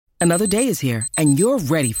Another day is here, and you're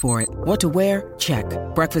ready for it. What to wear? Check.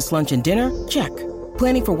 Breakfast, lunch, and dinner? Check.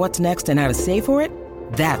 Planning for what's next and how to save for it?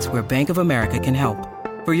 That's where Bank of America can help.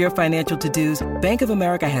 For your financial to-dos, Bank of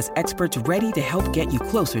America has experts ready to help get you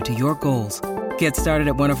closer to your goals. Get started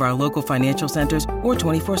at one of our local financial centers or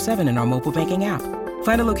 24/7 in our mobile banking app.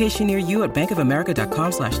 Find a location near you at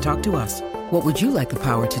bankofamerica.com/talktous. What would you like the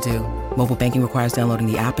power to do? Mobile banking requires downloading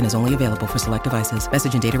the app and is only available for select devices.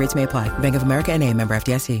 Message and data rates may apply. Bank of America N.A., member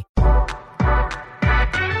FDIC.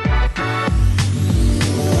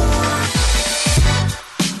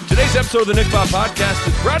 Today's episode of the Nick Bob Podcast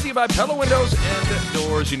is brought to you by Pella Windows and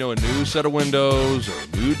Doors. You know, a new set of windows or a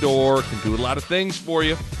new door can do a lot of things for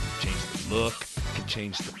you. Change the look, can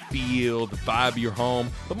change the feel, the vibe of your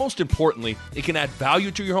home. But most importantly, it can add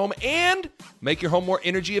value to your home and make your home more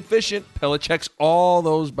energy efficient. Pella checks all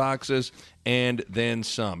those boxes and then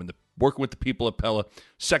some. And working with the people at Pella,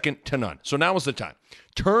 second to none. So now is the time.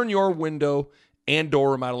 Turn your window and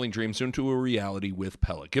door remodeling dreams into a reality with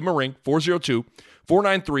Pella. Give them a ring,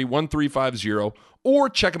 402-493-1350, or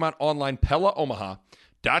check them out online,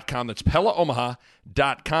 PellaOmaha.com. That's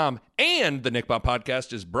PellaOmaha.com. And the Nick Bob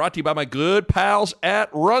Podcast is brought to you by my good pals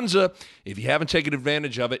at Runza. If you haven't taken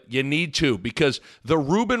advantage of it, you need to, because the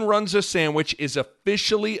Reuben Runza sandwich is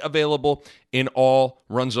officially available in all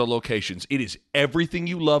Runza locations. It is everything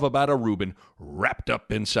you love about a Reuben wrapped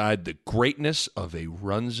up inside the greatness of a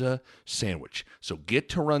Runza sandwich. So get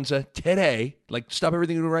to Runza today, like stop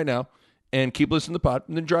everything you're doing right now, and keep listening to the pod,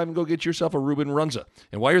 and then drive and go get yourself a Reuben Runza.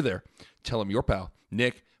 And while you're there, tell them your pal,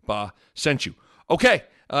 Nick Ba, sent you. Okay,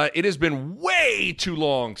 it has been way too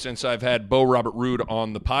long since I've had Bo Robert Roode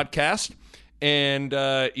on the podcast. And,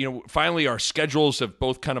 finally our schedules have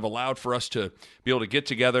both kind of allowed for us to be able to get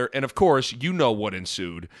together. And, of course, you know what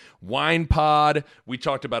ensued. Wine Pod. We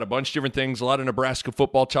talked about a bunch of different things, a lot of Nebraska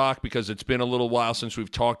football talk because it's been a little while since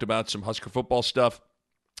we've talked about some Husker football stuff.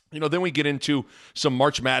 You know, then we get into some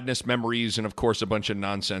March Madness memories and, of course, a bunch of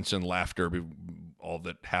nonsense and laughter, all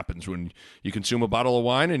that happens when you consume a bottle of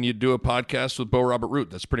wine and you do a podcast with Bo Robert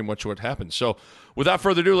Roode. That's pretty much what happens. So without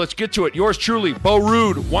further ado, let's get to it. Yours truly, Bo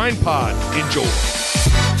Roode, Wine Pod. Enjoy. All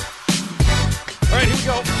right, here we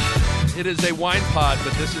go. It is a wine pod,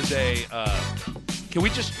 but this is a... Can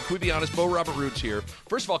we be honest? Bo Robert Roode's here.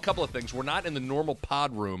 First of all, a couple of things. We're not in the normal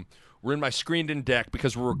pod room. We're in my screened-in deck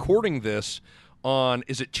because we're recording this on,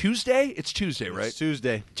 is it Tuesday? It's Tuesday, right? It's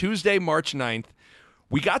Tuesday. Tuesday, March 9th.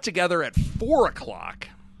 We got together at 4 o'clock,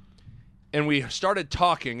 and we started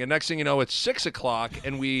talking, and next thing you know, it's 6 o'clock,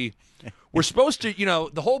 and we're supposed to,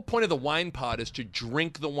 the whole point of the wine pod is to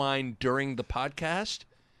drink the wine during the podcast.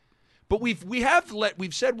 But we've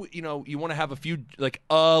said, you want to have a few, like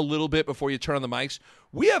a little bit before you turn on the mics.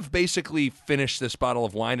 We have basically finished this bottle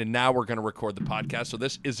of wine, and now we're going to record the podcast. So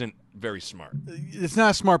this isn't very smart. It's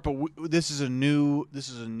not smart, but this is a new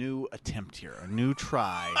attempt here, a new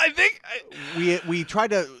try. I think we try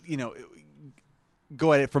to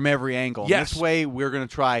go at it from every angle. Yes. This way, we're going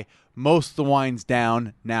to try most of the wines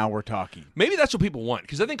down. Now we're talking. Maybe that's what people want,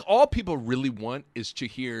 because I think all people really want is to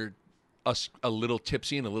hear us a little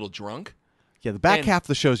tipsy and a little drunk. Yeah, the back half of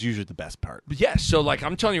the show is usually the best part. Yes, so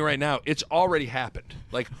I'm telling you right now, it's already happened.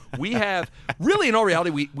 We have, really in all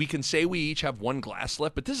reality, we can say we each have one glass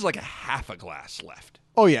left, but this is like a half a glass left.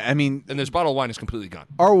 Oh, yeah, I mean... And this bottle of wine is completely gone.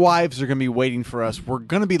 Our wives are going to be waiting for us. We're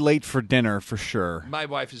going to be late for dinner for sure. My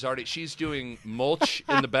wife is she's doing mulch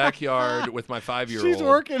in the backyard with my 5-year-old. She's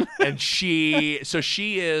working. And she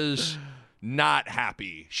is... not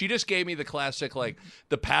happy. She just gave me the classic,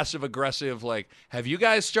 the passive-aggressive, have you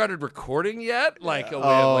guys started recording yet?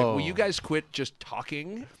 Will you guys quit just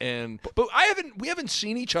talking? But we haven't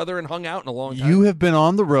seen each other and hung out in a long time. You have been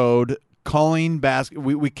on the road calling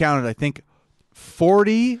basketball. We counted, I think,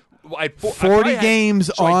 40 games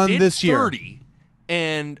on this year. 30,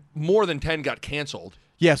 and more than 10 got canceled.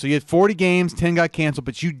 Yeah, so you had 40 games, 10 got canceled,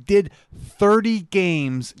 but you did 30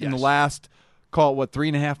 games in the last, call it,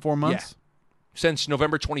 3.5, 4 months? Yeah. Since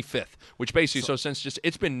November 25th, which basically,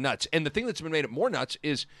 it's been nuts. And the thing that's been made it more nuts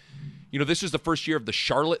is, this is the first year of the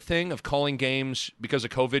Charlotte thing of calling games because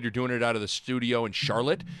of COVID. You're doing it out of the studio in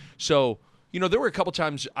Charlotte. So, there were a couple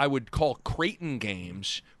times I would call Creighton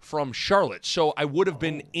games from Charlotte. So I would have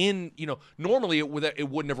been in, normally it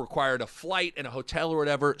wouldn't have required a flight and a hotel or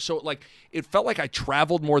whatever. So, it felt like I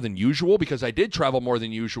traveled more than usual because I did travel more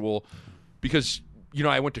than usual because,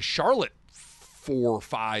 I went to Charlotte 4,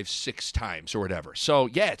 5, 6 times or whatever. So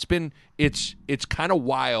yeah, it's kind of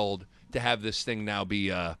wild to have this thing now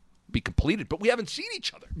be completed, but we haven't seen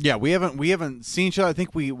each other. Yeah, we haven't seen each other. I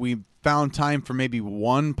think we found time for maybe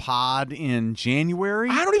one pod in January?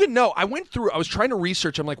 I don't even know. I was trying to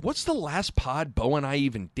research. I'm like, what's the last pod Bo and I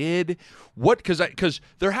even did? Because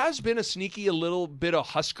there has been a little bit of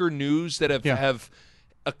Husker news that have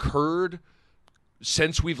occurred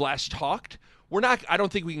since we've last talked. I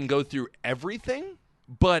don't think we can go through everything,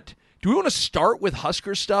 but do we want to start with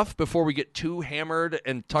Husker stuff before we get too hammered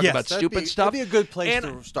and talk about stupid stuff? That'd be a good place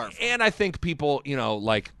to start from. And I think people,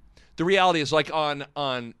 like, the reality is, like, on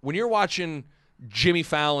when you're watching Jimmy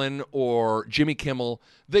Fallon or Jimmy Kimmel,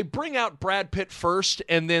 they bring out Brad Pitt first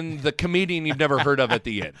and then the comedian you've never heard of at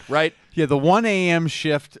the end, right? Yeah, the 1 a.m.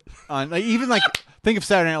 shift on think of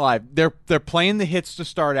Saturday Night Live. They're playing the hits to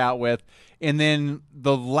start out with, and then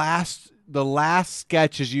the last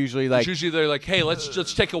sketch is usually like, they're like, hey,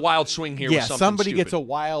 let's take a wild swing here. with something somebody stupid. Gets a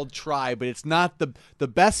wild try, but it's not the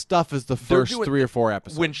best stuff is the first 3 or 4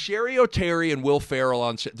 episodes. When Sherry O'Terry and Will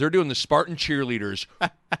Ferrell they're doing the Spartan cheerleaders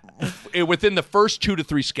within the first 2 to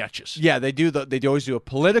 3 sketches. Yeah, they always do a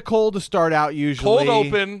political to start out usually.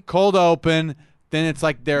 Cold open. Then it's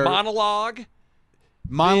like their monologue.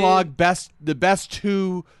 The best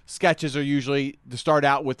 2 sketches are usually to start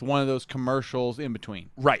out with one of those commercials in between.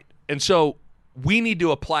 Right. And so we need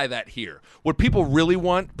to apply that here. What people really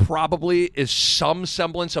want probably is some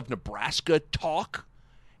semblance of Nebraska talk,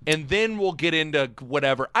 and then we'll get into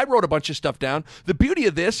whatever. I wrote a bunch of stuff down. The beauty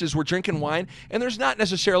of this is we're drinking wine, and there's not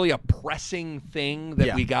necessarily a pressing thing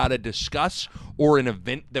that we got to discuss or an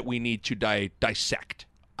event that we need to dissect.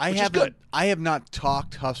 I have not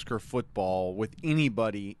talked Husker football with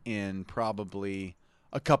anybody in probably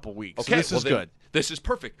a couple weeks. Okay, so this is good. This is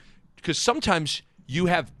perfect because sometimes you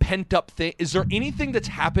have pent up things. Is there anything that's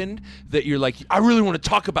happened that you're like, I really want to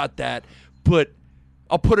talk about that, but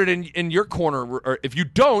I'll put it in your corner. Or if you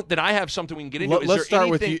don't, then I have something we can get into. Let's start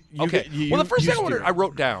with you. Okay. Well, the first thing I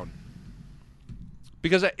wrote down,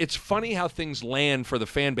 because it's funny how things land for the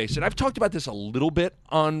fan base, and I've talked about this a little bit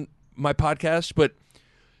on my podcast, but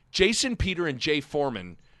Jason Peter and Jay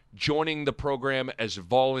Foreman joining the program as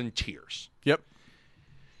volunteers. Yep.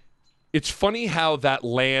 It's funny how that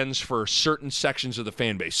lands for certain sections of the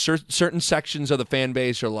fan base. Certain sections of the fan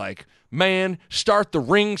base are like, man, start the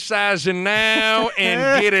ring sizing now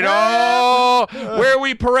and get it all. Where are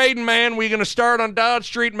we parading, man? We going to start on Dodge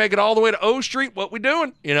Street and make it all the way to O Street? What we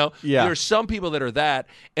doing? Yeah. There's some people that are that,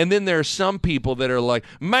 and then there's some people that are like,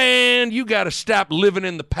 man, you got to stop living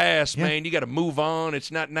in the past, man. You got to move on.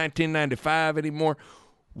 It's not 1995 anymore.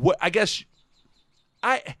 I guess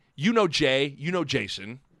Jay,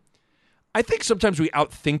 Jason. I think sometimes we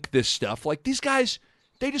outthink this stuff. Like, these guys,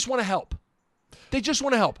 they just want to help. They just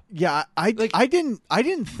want to help. Yeah, I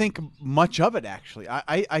didn't think much of it, actually.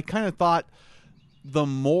 I kind of thought the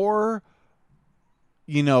more,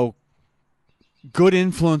 good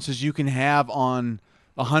influences you can have on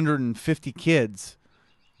 150 kids,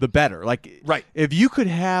 the better. Like, right. If you could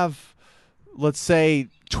have, let's say,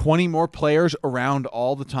 20 more players around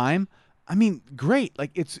all the time, I mean, great.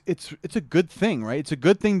 Like, it's a good thing, right? It's a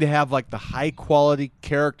good thing to have, like, the high-quality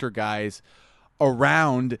character guys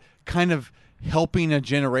around kind of helping a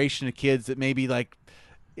generation of kids that maybe, like,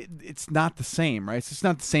 it's not the same, right? It's just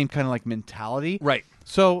not the same kind of, like, mentality. Right.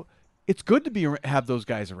 So it's good to have those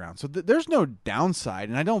guys around. So there's no downside,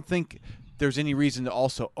 and I don't think there's any reason to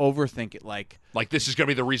also overthink it. Like this is going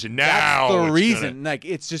to be the reason now. That's the reason. Like,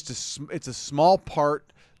 it's just it's a small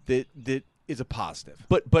part that is a positive.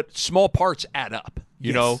 But small parts add up,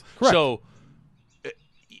 you know? Correct. So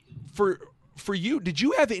for you, did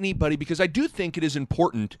you have anybody, because I do think it is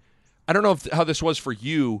important. I don't know how this was for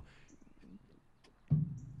you,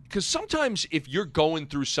 because sometimes if you're going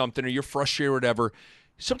through something or you're frustrated or whatever,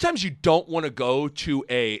 sometimes you don't want to go to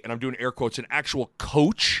and I'm doing air quotes, an actual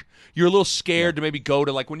coach. You're a little scared to maybe go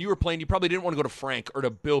to, like, when you were playing, you probably didn't want to go to Frank or to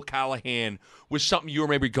Bill Callahan with something you were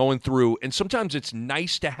maybe going through. And sometimes it's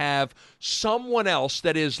nice to have someone else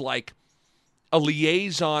that is like a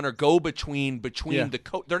liaison or go-between the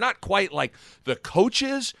coach. They're not quite like the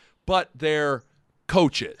coaches, but they're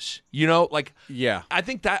coaches, like, I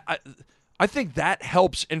think that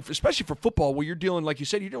helps. And especially for football, where you're dealing, like you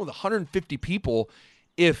said, you're dealing with 150 people.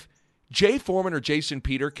 If Jay Foreman or Jason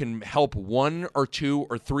Peter can help 1 or 2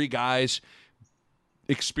 or 3 guys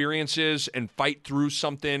experiences and fight through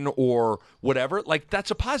something or whatever, like,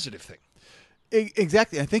 that's a positive thing.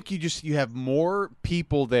 Exactly. I think you have more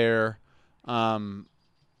people there that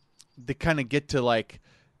kind of get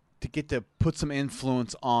to put some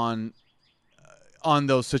influence on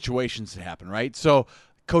those situations that happen, right? So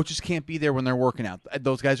coaches can't be there when they're working out.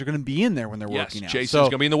 Those guys are going to be in there when they're working out. Jason's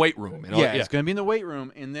going to be in the weight room. It's going to be in the weight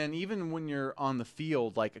room. And then even when you're on the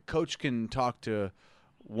field, like, a coach can talk to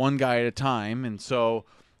one guy at a time. And so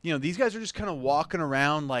these guys are just kind of walking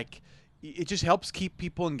around. Like, it just helps keep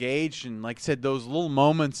people engaged. And like I said, those little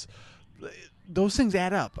moments, those things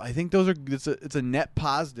add up. I think it's a net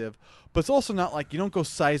positive. But it's also not like you don't go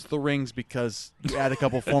size the rings because you add a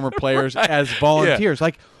couple former players as volunteers.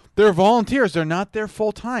 Like, they're volunteers. They're not there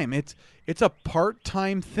full time. It's a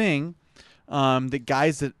part-time thing. The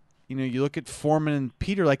guys that, you look at Foreman and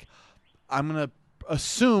Peter, like, I'm going to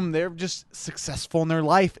assume they're just successful in their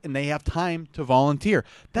life and they have time to volunteer.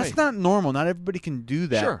 That's not normal. Not everybody can do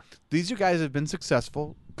that. Sure. These are guys that have been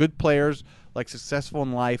successful, good players, like successful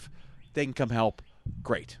in life. They can come help.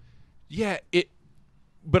 Great. Yeah,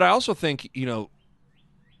 but I also think,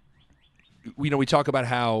 we talk about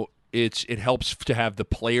how it helps to have the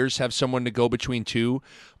players have someone to go between too.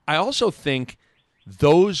 I also think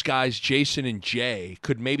those guys, Jason and Jay,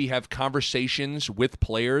 could maybe have conversations with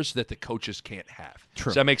players that the coaches can't have.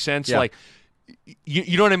 True. Does that make sense? Yeah. Like,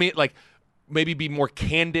 you know what I mean? Like, maybe be more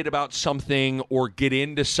candid about something or get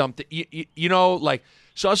into something.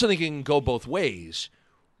 So I also think it can go both ways.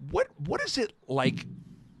 What is it like?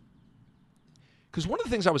 Because one of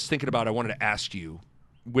the things I was thinking about, I wanted to ask you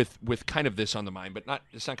with kind of this on the mind, but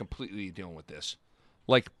it's not completely dealing with this.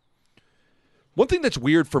 Like, one thing that's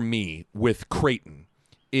weird for me with Creighton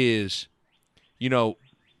is,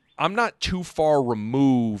 I'm not too far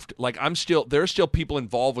removed. Like, there are still people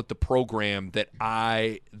involved with the program that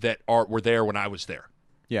were there when I was there.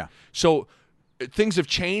 Yeah. So things have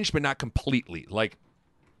changed, but not completely. Like,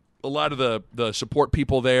 a lot of the support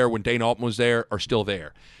people there when Dane Altman was there are still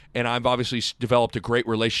there. And I've obviously developed a great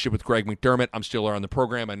relationship with Greg McDermott. I'm still on the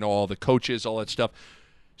program. I know all the coaches, all that stuff.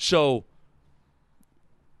 So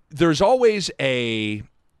there's always a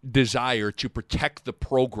desire to protect the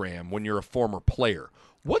program when you're a former player.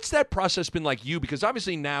 What's that process been like you? Because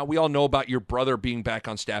obviously now we all know about your brother being back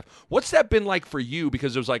on staff. What's that been like for you?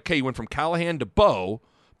 Because it was like, okay, you went from Callahan to Bo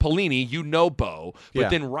Pelini, Bo, but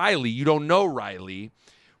then Riley, you don't know Riley,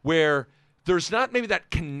 where there's not maybe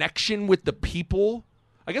that connection with the people.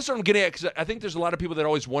 I guess what I'm getting at, because I think there's a lot of people that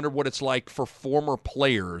always wonder what it's like for former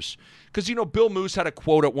players. Because, Bill Moose had a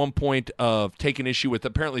quote at one point of taking issue with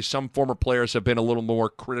apparently some former players have been a little more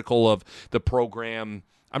critical of the program.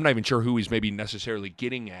 I'm not even sure who he's maybe necessarily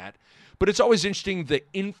getting at. But it's always interesting the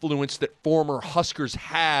influence that former Huskers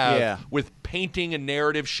have with painting a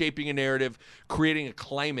narrative, shaping a narrative, creating a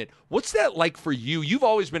climate. What's that like for you? You've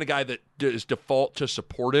always been a guy that is default to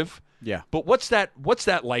supportive. Yeah. But what's that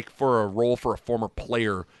like for a role for a former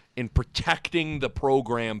player in protecting the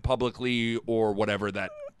program publicly or whatever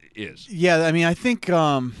that is? Yeah, I mean, I think it's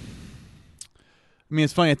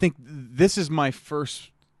funny. I think this is my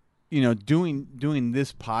first, doing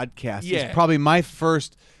this podcast is probably my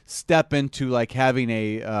first step into like having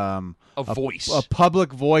a voice, a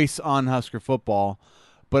public voice on Husker football.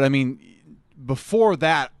 But I mean, before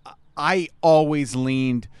that, I always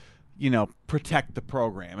leaned, protect the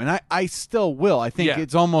program, and I still will. I think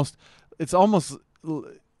it's almost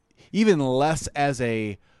even less as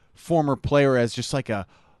a former player, as just like a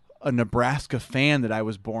Nebraska fan that I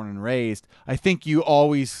was born and raised. I think you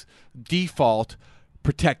always default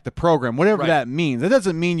protect the program, whatever that means. That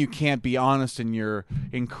doesn't mean you can't be honest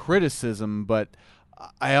in criticism, but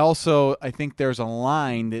I think there's a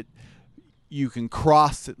line that you can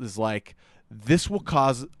cross that is like, this will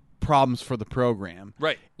cause problems for the program.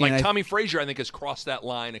 Right. Like Tommy Frazier, I think, has crossed that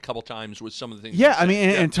line a couple times with some of the things. Yeah, I mean,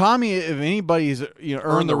 and Tommy, if anybody's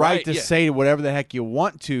earned the right to say whatever the heck you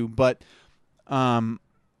want to, but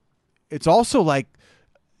it's also like,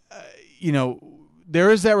 there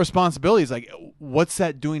is that responsibility. It's like, what's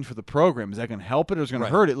that doing for the program? Is that going to help it or is it going to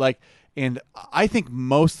hurt it? Like, and I think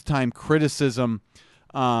most of the time criticism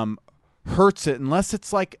hurts it, unless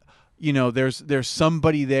it's like, there's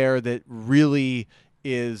somebody there that really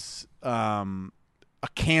is a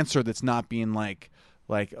cancer that's not being like,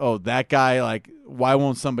 oh, that guy, like, why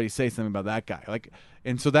won't somebody say something about that guy? Like,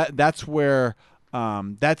 and so that's where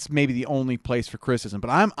that's maybe the only place for criticism.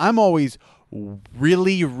 But I'm always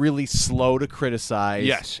really, really slow to criticize.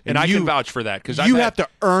 Yes, and I can vouch for that, because you have to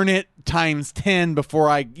earn it times 10 before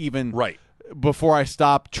I even before I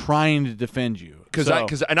stop trying to defend you. And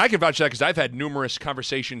I can vouch for that, because I've had numerous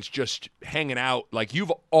conversations just hanging out. Like,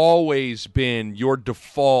 you've always been, your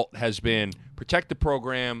default has been protect the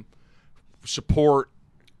program, support,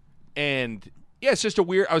 and it's just a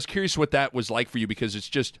weird. I was curious what that was like for you, because it's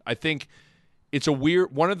just, I think it's a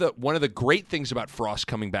weird. One of the great things about Frost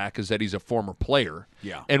coming back is that he's a former player.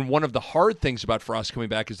 Yeah. And one of the hard things about Frost coming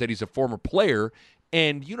back is that he's a former player.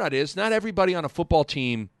 And how it is, not everybody on a football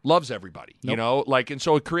team loves everybody, and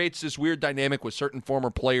so it creates this weird dynamic with certain former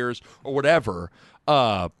players or whatever.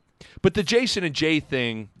 But the Jason and Jay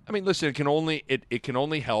thing, I mean, listen, it can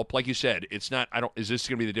only help. Like you said, it's not. Is this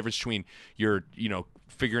going to be the difference between your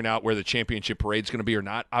figuring out where the championship parade's going to be or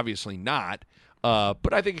not? Obviously not.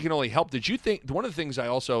 But I think it can only help. Did you think one of the things I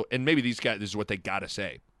also, and maybe these guys, this is what they got to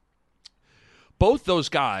say. Both those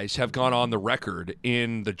guys have gone on the record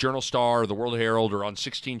in the Journal Star, the World Herald, or on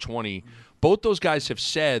 1620. Both those guys have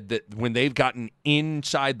said that when they've gotten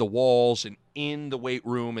inside the walls and in the weight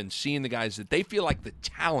room and seeing the guys, that they feel like the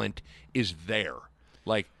talent is there.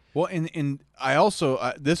 Like, well, and I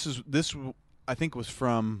also this I think was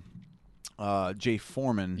from Jay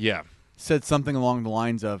Foreman. Yeah, said something along the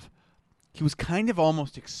lines of he was kind of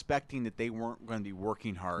almost expecting that they weren't going to be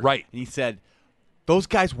working hard. Right, and he said those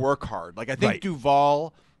guys work hard. Like I think right.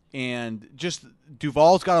 Duval and just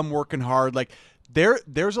Duval's got them working hard. Like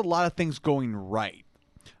there's a lot of things going right.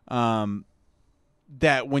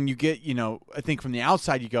 That when you get, I think from the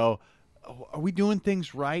outside you go, oh, are we doing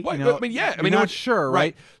things right? Well, I mean, yeah. I mean, not sure, right?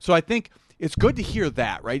 Right. So I think it's good to hear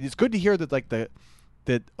that, right? It's good to hear that, like that.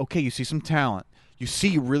 Okay, you see some talent, you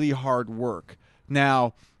see really hard work.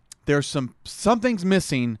 Now, there's some things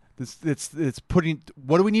missing. It's putting.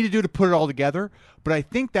 What do we need to do to put it all together? But I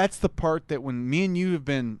think that's the part that when me and you have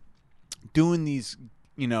been doing these,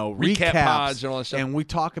 recap pods and all that stuff, and we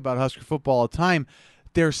talk about Husker football all the time.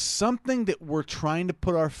 There's something that we're trying to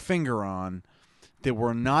put our finger on that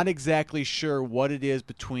we're not exactly sure what it is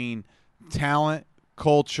between talent,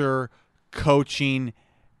 culture, coaching,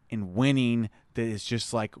 and winning that is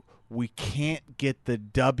just like we can't get the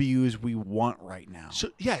W's we want right now. So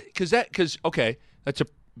yeah, because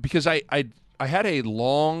I had a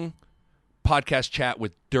long podcast chat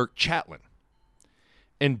with Dirk Chatlin,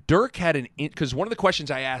 and Dirk had because one of the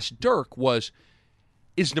questions I asked Dirk was,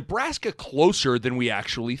 is Nebraska closer than we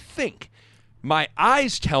actually think? My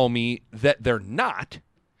eyes tell me that they're not,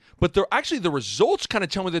 but they're actually the results kind of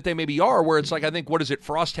tell me that they maybe are, where it's like, I think, what is it?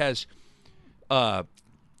 Frost has, of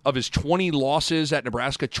his 20 losses at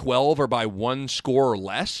Nebraska, 12 are by one score or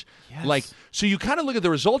less. Yes. Like, so you kind of look at the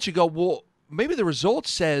results, you go, well, maybe the result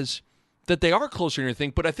says that they are closer than you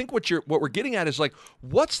think, but I think what we're getting at is like,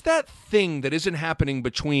 what's that thing that isn't happening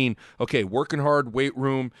between, okay, working hard, weight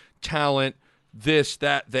room, talent, this,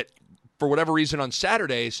 that for whatever reason on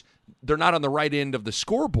Saturdays, they're not on the right end of the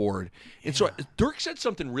scoreboard. And so Dirk said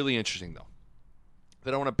something really interesting, though,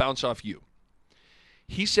 that I want to bounce off you.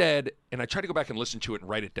 He said, and I tried to go back and listen to it and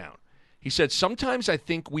write it down. He said, sometimes I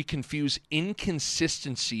think we confuse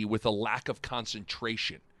inconsistency with a lack of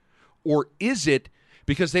concentration. Or is it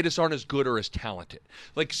because they just aren't as good or as talented?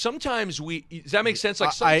 Like sometimes does that make sense?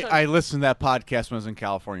 Like sometimes, I listened to that podcast when I was in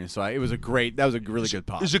California, so that was a really good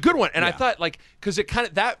pod. It was a good one, and I thought because it kind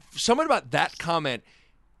of something about that comment.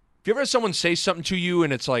 If you ever had someone say something to you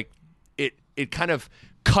and it's like it kind of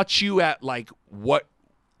cuts you at like what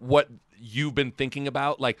you've been thinking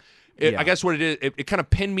about, like. I guess what it is, it kind of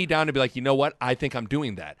pinned me down to be like, you know what? I think I'm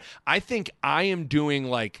doing that. I think I am doing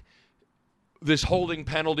like this holding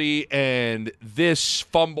penalty and this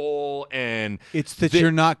fumble and it's that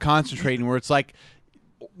you're not concentrating where it's like,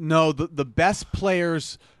 no, the best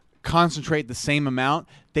players concentrate the same amount.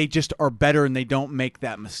 They just are better and they don't make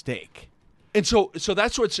that mistake. And so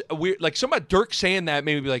that's what's weird. Like somebody Dirk saying that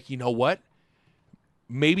made me be like, you know what?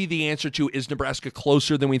 Maybe the answer to is Nebraska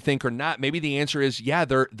closer than we think or not? Maybe the answer is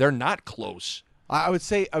they're not close. I would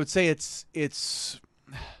say it's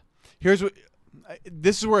here's what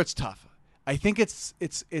this is where it's tough. I think it's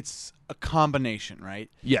a combination, right?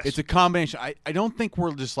 Yes. It's a combination. I don't think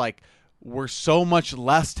we're just like we're so much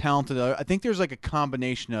less talented. I think there's like a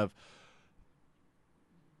combination of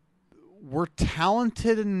we're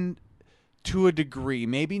talented to a degree,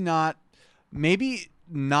 maybe not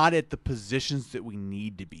at the positions that we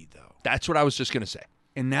need to be, though. That's what I was just going to say.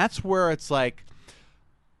 And that's where it's like,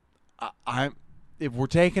 if we're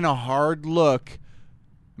taking a hard look,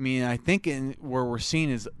 I mean, I think where we're seeing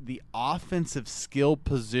is the offensive skill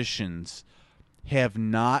positions have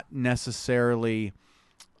not necessarily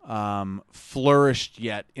flourished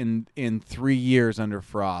yet in 3 years under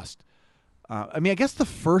Frost. I mean, I guess the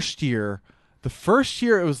first year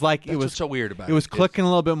it was like that's what's so weird about it. It was clicking a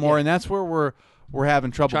little bit more, and that's where we're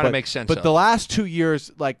having trouble. Trying to make sense. But the last 2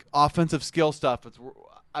 years, like offensive skill stuff,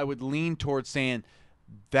 I would lean towards saying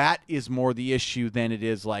that is more the issue than it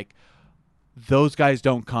is like those guys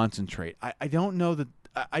don't concentrate. I don't know that.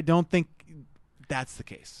 I don't think that's the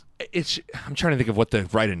case. I'm trying to think of what the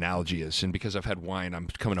right analogy is, and because I've had wine, I'm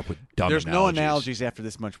coming up with dumb. There's analogies. no analogies after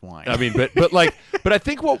this much wine. I mean, but I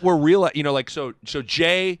think what we're realizing, so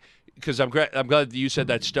Jay, because I'm glad that you said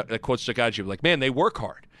that quote stuck out to you. Like, man, they work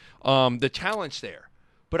hard. The talent's there,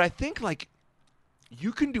 but I think like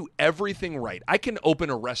you can do everything right. I can open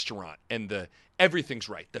a restaurant and everything's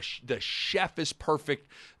right. The chef is perfect.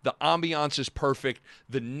 The ambiance is perfect.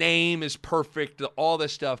 The name is perfect. All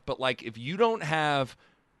this stuff. But like, if you don't have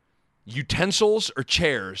utensils or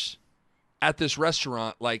chairs at this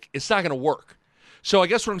restaurant, like, it's not going to work. So I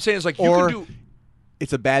guess what I'm saying is, like, you can do.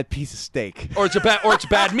 It's a bad piece of steak. Or it's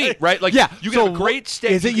bad meat, right? Like, yeah, you can have a great steak.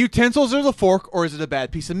 Is it utensils or the fork, or is it a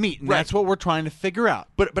bad piece of meat? And that's what we're trying to figure out.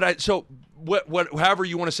 However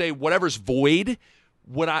you want to say, whatever's void,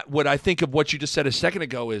 what I think of what you just said a second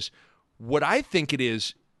ago is what I think it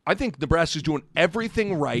is. I think Nebraska's doing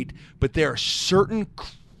everything right, but there are certain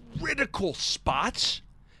critical spots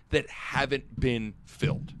that haven't been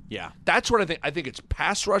filled. Yeah. That's what I think. I think it's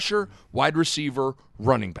pass rusher, wide receiver,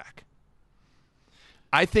 running back.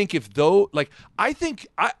 I think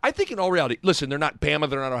I think in all reality, listen, they're not Bama,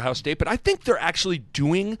 they're not Ohio State, but I think they're actually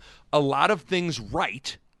doing a lot of things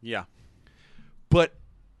right. Yeah. But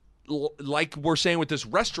like we're saying with this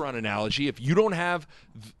restaurant analogy, if you don't have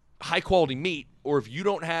high quality meat, or if you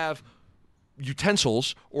don't have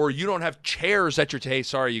utensils, or you don't have chairs at your hey,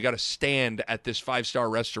 sorry, you got to stand at this 5-star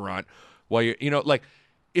restaurant while you're, like,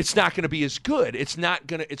 it's not going to be as good. It's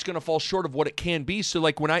going to fall short of what it can be. So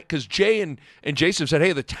like because Jay and Jason said,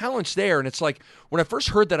 hey, the talent's there. And it's like, when I first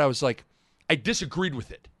heard that, I was like, I disagreed with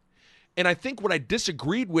it. And I think what I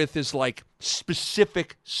disagreed with is like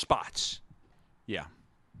specific spots. Yeah.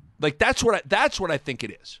 Like that's what I think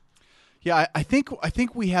it is. Yeah. I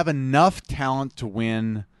think we have enough talent to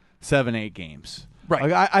win 7-8 games. Right.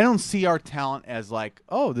 Like, I don't see our talent as like,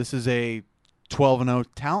 oh, this is a 12-0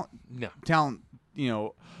 talent,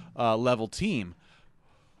 level team.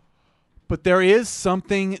 But there is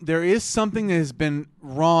something that has been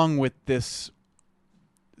wrong with this.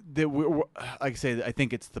 That like I say, I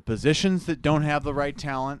think it's the positions that don't have the right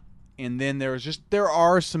talent, and then there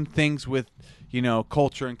are some things with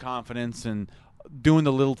culture and confidence and doing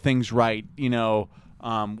the little things right.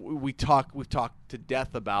 We've talked to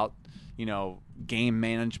death about game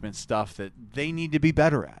management stuff that they need to be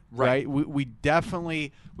better at. Right? We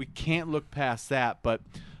definitely can't look past that, but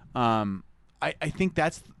I think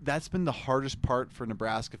that's been the hardest part for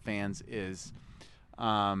Nebraska fans is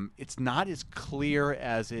it's not as clear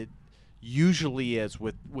as it usually is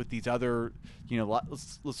with these other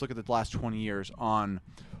let's look at the last 20 years on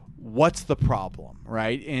what's the problem,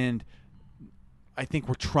 right? And I think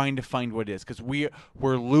we're trying to find what it is, because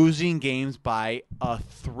we're losing games by a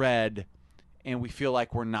thread, and we feel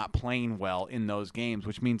like we're not playing well in those games,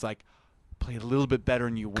 which means like play a little bit better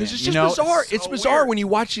and you win. Because it's just bizarre. It's bizarre weird when you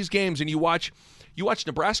watch these games and you watch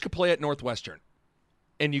Nebraska play at Northwestern,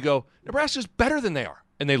 and you go, Nebraska's better than they are,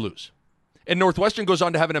 and they lose. And Northwestern goes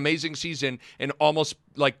on to have an amazing season and almost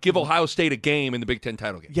like give Ohio State a game in the Big Ten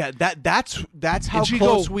title game. Yeah, that's how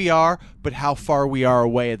close we are, but how far we are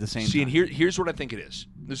away at the same time. And here's what I think it is.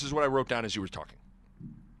 This is what I wrote down as you were talking.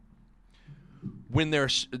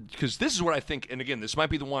 Because this is what I think, and again, this might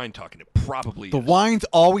be the wine talking. It probably is. The wine's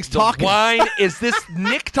always talking. The wine, is this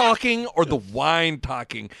Nick talking or the wine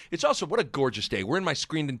talking? It's also, what a gorgeous day. We're in my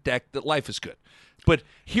screened deck. That life is good. But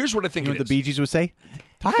here's what I think you know what is. The Bee Gees would say?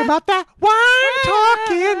 Talk about that wine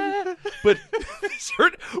talking. But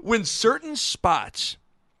when certain spots,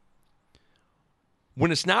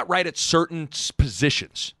 when it's not right at certain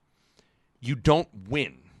positions, you don't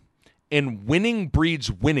win. And winning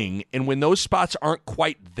breeds winning. And when those spots aren't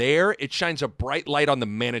quite there, it shines a bright light on the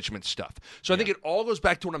management stuff. So I think it all goes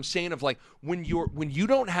back to what I'm saying of like, when you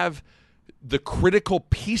don't have the critical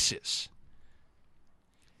pieces,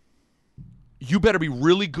 you better be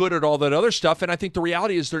really good at all that other stuff. And I think the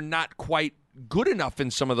reality is they're not quite good enough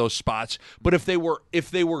in some of those spots. But if they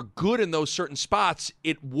were good in those certain spots,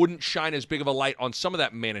 it wouldn't shine as big of a light on some of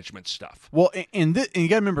that management stuff. Well, and you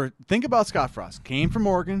got to remember, think about Scott Frost. Came from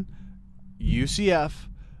Oregon, UCF.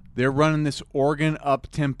 They're running this Oregon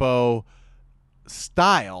up-tempo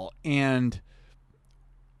style. And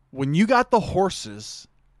when you got the horses,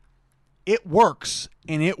 it works,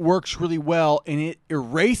 and it works really well, and it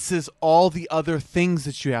erases all the other things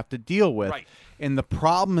that you have to deal with. Right. And the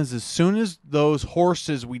problem is, as soon as those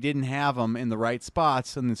horses, we didn't have them in the right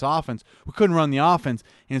spots in this offense, we couldn't run the offense.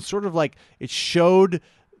 And it's sort of like it showed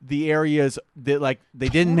the areas that like they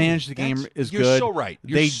didn't manage the game as good. You're so right.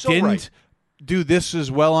 They didn't do this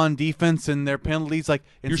as well on defense, and their penalties, like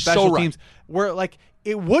in special teams, where like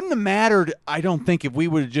it wouldn't have mattered, I don't think, if we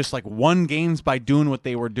would have just like won games by doing what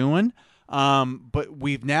they were doing. But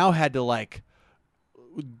we've now had to like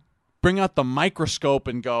bring out the microscope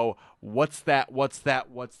and go, what's that?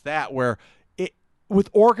 Where with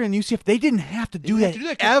Oregon and UCF, they didn't have to do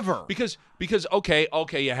that ever. Because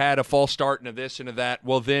okay, you had a false start and a this and a that.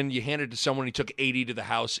 Well, then you handed it to someone who took 80 to the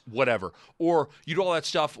house, whatever. Or you do all that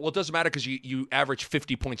stuff. Well, it doesn't matter because you average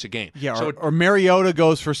 50 points a game. Yeah, so or Mariota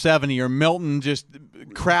goes for 70, or Milton just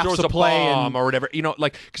crafts throws a play bomb or whatever.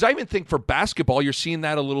 Because I even think for basketball, you're seeing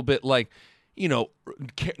that a little bit like,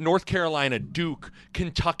 North Carolina, Duke,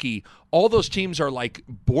 Kentucky, all those teams are like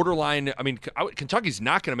borderline. I mean, Kentucky's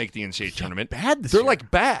not going to make the NCAA tournament. They're year.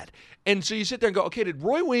 Like bad. And so you sit there and go, okay, did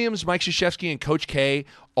Roy Williams, Mike Krzyzewski, and Coach K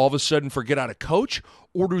all of a sudden forget how to coach?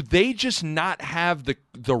 Or do they just not have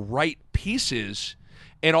the right pieces?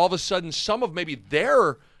 And all of a sudden some of maybe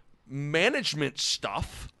their management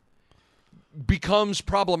stuff becomes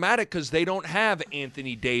problematic because they don't have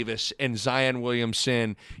Anthony Davis and Zion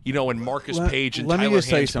Williamson, and Marcus Page and Tyler Let me just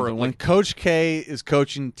tell you Hansbrough. something. When Coach K is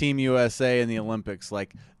coaching Team USA in the Olympics,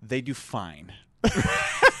 they do fine. You know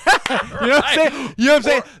what I'm saying? You know what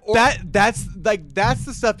I'm saying? That's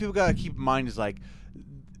the stuff people gotta keep in mind. Is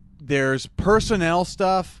there's personnel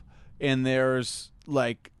stuff and there's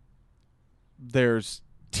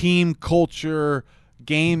team culture,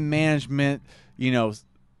 game management.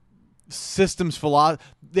 Systems philosophy.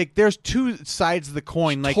 There's two sides of the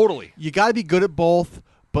coin. Totally, you got to be good at both.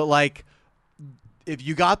 But if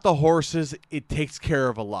you got the horses, it takes care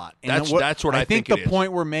of a lot. And that's what I think. The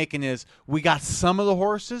point we're making is we got some of the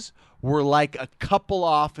horses. We're a couple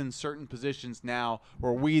off in certain positions now,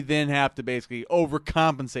 where we then have to basically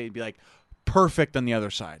overcompensate and be perfect on the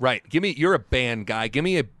other side. Right. You're a band guy. Give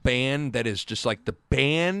me a band that is just the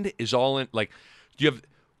band is all in. Do you have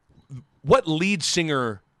what lead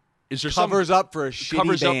singer? Is there covers up for a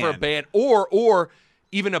shitty band. Up for a band, or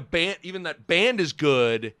even a band, even that band is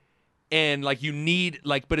good, and you need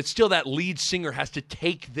but it's still that lead singer has to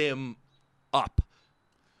take them up.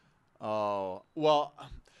 Oh well,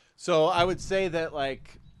 so I would say that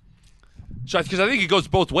because I think it goes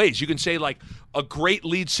both ways. You can say a great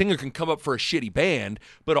lead singer can come up for a shitty band,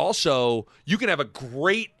 but also you can have a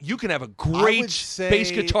great bass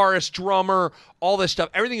guitarist, drummer, all this stuff.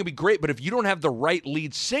 Everything will be great, but if you don't have the right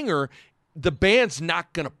lead singer, the band's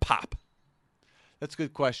not going to pop. That's a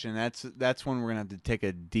good question. That's when we're going to have to take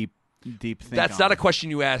a deep think. That's not a question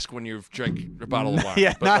you ask when you've drank a bottle of wine.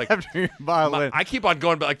 Yeah, but not after your bottle. I keep on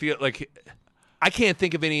going, but I can't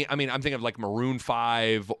think of any. I mean, I'm thinking of Maroon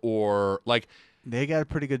 5 or They got a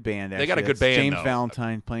pretty good band, actually. They got a good band, James though.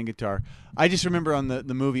 Valentine playing guitar. I just remember on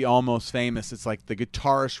the movie Almost Famous, it's the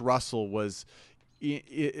guitarist Russell was –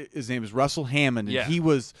 his name is Russell Hammond, and he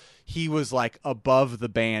was above the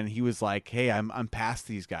band. He was hey, I'm past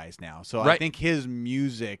these guys now. So right. I think his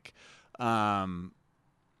music I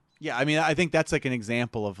I think that's an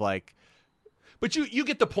example of But you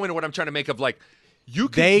get the point of what I'm trying to make of you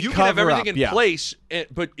can have everything in place,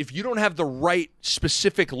 but if you don't have the right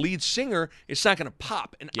specific lead singer, it's not going to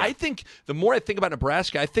pop. And I think the more I think about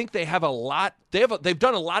Nebraska, I think they have a lot. They've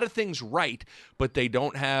done a lot of things right, but they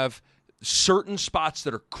don't have certain spots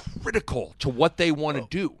that are critical to what they want to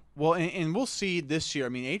do. Well, and we'll see this year. I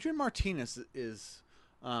mean, Adrian Martinez is.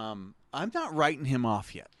 I'm not writing him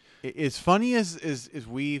off yet. As funny as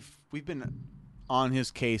we've been on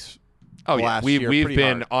his case. Oh yeah, we've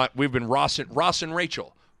been hard. Ross and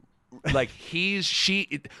Rachel.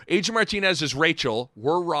 Adrian Martinez is Rachel,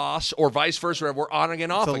 we're Ross, or vice versa. We're on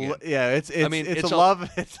again, off again. It's a love.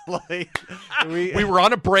 It's we were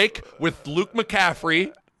on a break with Luke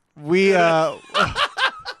McCaffrey. What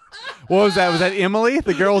was that? Was that Emily?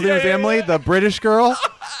 The girl's name was Emily, the British girl,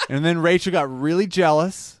 and then Rachel got really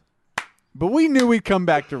jealous. But we knew we'd come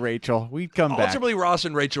back to Rachel. We'd come back. Ultimately, Ross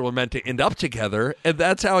and Rachel were meant to end up together, and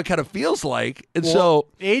that's how it kind of feels like. And so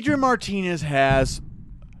Adrian Martinez has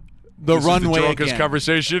the runway is the drunkest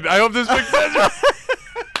conversation. I hope this makes sense.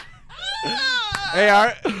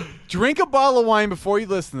 Hey, drink a bottle of wine before you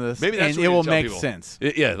listen to this, maybe that's and what it will tell make people. sense.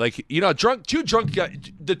 Two drunk guys,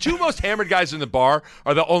 the two most hammered guys in the bar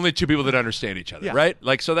are the only two people that understand each other, right?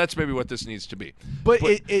 So that's maybe what this needs to be. But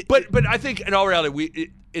I think in all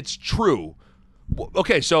reality, it's true.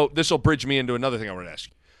 Okay, so this will bridge me into another thing I want to ask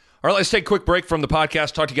you. All right, let's take a quick break from the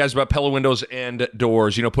podcast. Talk to you guys about Pella Windows and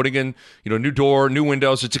Doors. Putting in, new door, new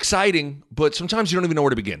windows. It's exciting, but sometimes you don't even know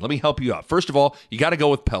where to begin. Let me help you out. First of all, you got to go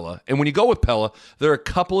with Pella. And when you go with Pella, there are a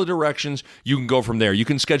couple of directions you can go from there. You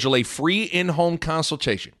can schedule a free in-home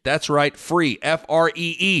consultation. That's right, free,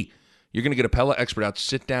 F-R-E-E. You're going to get a Pella expert out to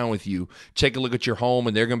sit down with you, take a look at your home,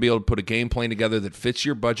 and they're going to be able to put a game plan together that fits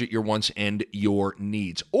your budget, your wants, and your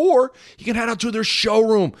needs. Or you can head out to their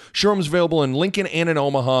showroom. Showroom's available in Lincoln and in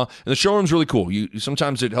Omaha, and the showroom's really cool.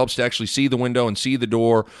 Sometimes it helps to actually see the window and see the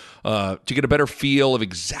door to get a better feel of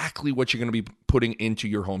exactly what you're going to be putting into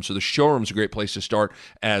your home. So the showroom's a great place to start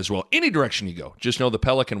as well. Any direction you go, just know the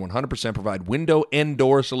Pella can 100% provide window and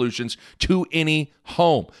door solutions to any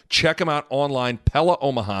home. Check them out online,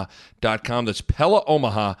 PellaOmaha.com. That's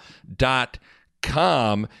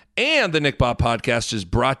PellaOmaha.com. And the Nick Bob Podcast is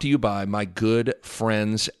brought to you by my good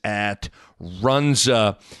friends at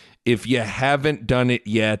Runza. If you haven't done it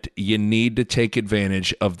yet, you need to take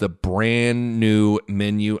advantage of the brand new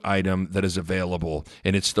menu item that is available,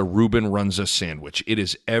 and it's the Reuben Runza sandwich. It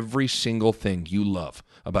is every single thing you love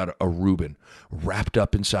about a Reuben wrapped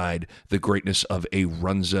up inside the greatness of a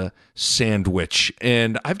Runza sandwich.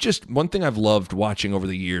 And one thing I've loved watching over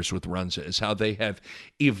the years with Runza is how they have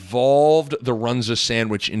evolved the Runza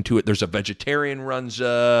sandwich into it. There's a vegetarian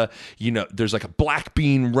Runza, there's like a black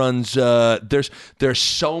bean Runza. There's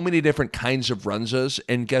so many different kinds of Runzas,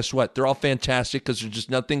 and guess what? They're all fantastic because there's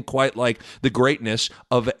just nothing quite like the greatness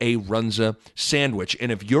of a Runza sandwich.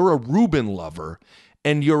 And if you're a Reuben lover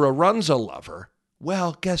and you're a Runza lover,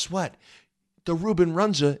 well, guess what? The Reuben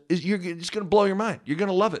Runza it's going to blow your mind. You're going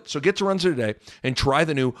to love it. So get to Runza today and try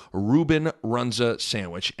the new Reuben Runza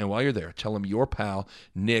sandwich. And while you're there, tell them your pal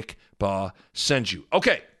Nick Baugh sends you.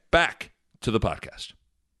 Okay, back to the podcast.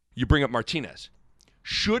 You bring up Martinez.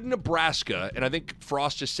 Should Nebraska, and I think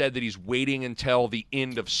Frost just said that he's waiting until the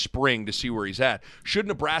end of spring to see where he's at, should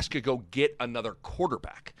Nebraska go get another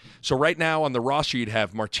quarterback? So right now on the roster, you'd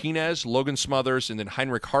have Martinez, Logan Smothers, and then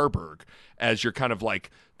Heinrich Haarberg as your kind of like,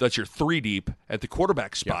 that's your three deep at the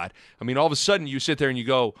quarterback spot. Yeah. I mean, all of a sudden you sit there and you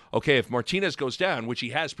go, okay, if Martinez goes down, which he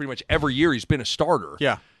has pretty much every year he's been a starter.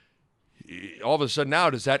 Yeah. All of a sudden now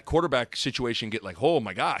does that quarterback situation get like, oh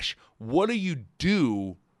my gosh, what do you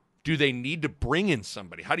do? Do they need to bring in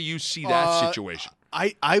somebody? How do you see that situation?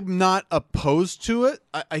 I'm not opposed to it.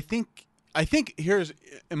 I think here's,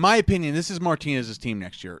 in my opinion, this is Martinez's team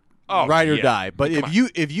next year. Oh, ride or yeah. die. But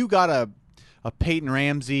if you got a Peyton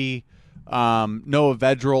Ramsey, Noah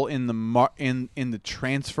Vedral in the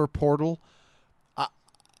transfer portal,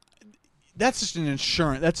 that's just an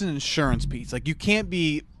insurance. That's an insurance piece. Like, you can't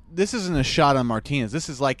be. This isn't a shot on Martinez. This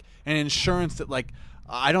is like an insurance that, like,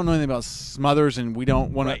 I don't know anything about Smothers, and we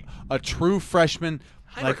don't want a true freshman.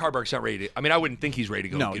 Heinrich Haarberg's not ready to. I mean, I wouldn't think he's ready to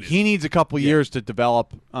go. No, get he needs a couple years to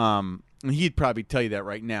develop. And he'd probably tell you that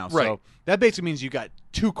right now. Right. So that basically means you got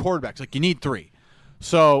two quarterbacks. Like, you need three.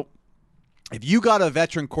 So if you got a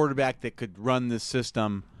veteran quarterback that could run this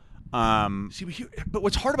system, but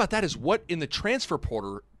what's hard about that is what in the transfer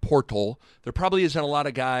portal, there probably isn't a lot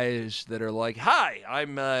of guys that are like, "Hi,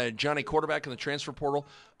 I'm Johnny Quarterback in the transfer portal.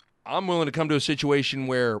 I'm willing to come to a situation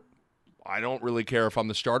where I don't really care if I'm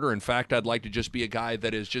the starter. In fact, I'd like to just be a guy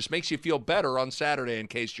that just makes you feel better on Saturday in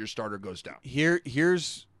case your starter goes down."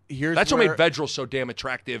 Here's that's what made Vedral so damn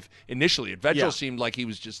attractive initially. Vedral seemed like he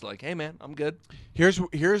was just like, "Hey man, I'm good."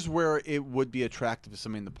 Here's where it would be attractive to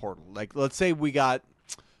somebody in the portal. Like, let's say we got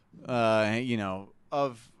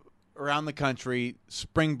of around the country,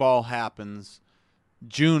 spring ball happens,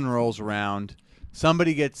 June rolls around,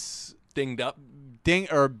 somebody gets dinged up,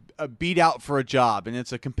 beat out for a job, and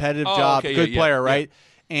it's a competitive job, okay, good player, right?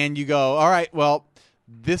 Yeah. And you go, all right, well,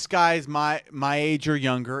 this guy's my age or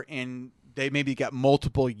younger, and they maybe got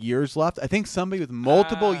multiple years left. I think somebody with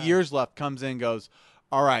multiple years left comes in and goes,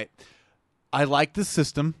 all right, I like the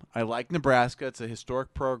system. I like Nebraska. It's a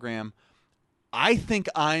historic program. I think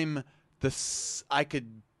I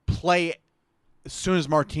could play as soon as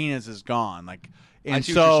Martinez is gone. Like, and I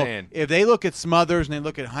see so what you're saying. If they look at Smothers and they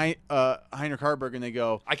look at Heinrich Haarberg and they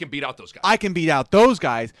go, I can beat out those guys. I can beat out those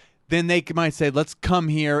guys. Then they might say, let's come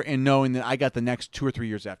here and knowing that I got the next 2 or 3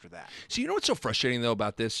 years after that. So you know what's so frustrating though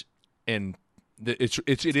about this, and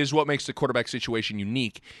it is what makes the quarterback situation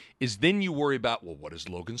unique, is then you worry about, well, what does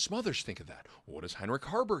Logan Smothers think of that? What does Heinrich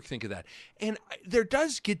Haarberg think of that? And there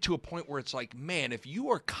does get to a point where it's like, man, if you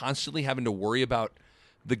are constantly having to worry about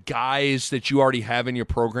the guys that you already have in your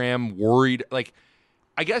program, worried, like,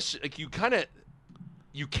 I guess like you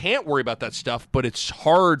can't worry about that stuff, but it's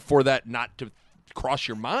hard for that not to cross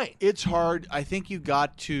your mind. It's hard. I think you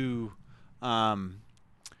got to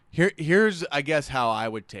here's I guess how I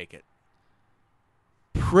would take it.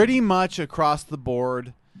 Pretty much across the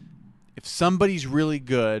board, if somebody's really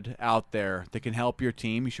good out there that can help your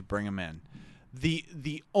team, you should bring them in.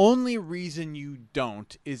 The only reason you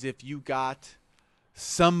don't is if you got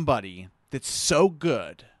somebody that's so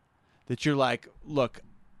good that you're like, look,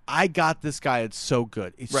 I got this guy that's so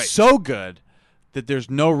good. It's so good that there's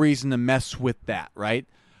no reason to mess with that, right?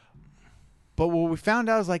 But what we found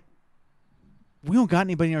out is, like, we don't got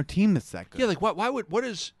anybody on our team that's that good. Yeah, like what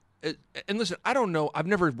is and listen, I don't know. I've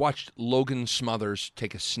never watched Logan Smothers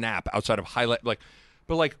take a snap outside of highlight, but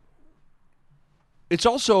it's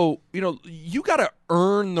also, you got to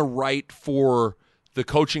earn the right for the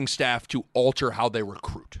coaching staff to alter how they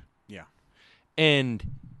recruit. Yeah. And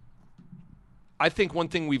I think one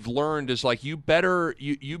thing we've learned is like you better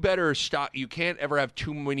stop. You can't ever have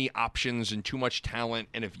too many options and too much talent.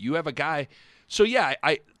 And if you have a guy, so yeah,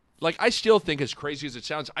 I still think, as crazy as it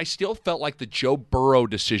sounds, I still felt like the Joe Burrow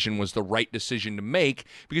decision was the right decision to make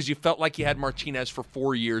because you felt like you had Martinez for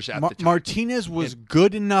 4 years at the time. Martinez was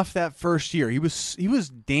good enough that first year. He was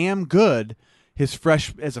damn good. As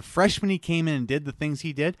a freshman, he came in and did the things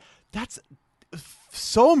he did. That's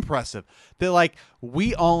so impressive that like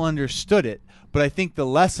we all understood it. But I think the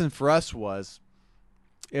lesson for us was,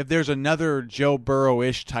 if there's another Joe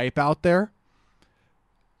Burrow-ish type out there,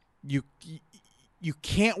 you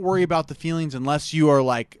can't worry about the feelings unless you are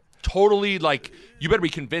like totally like you better be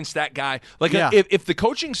convinced that guy. Like if the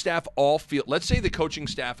coaching staff all feel, let's say the coaching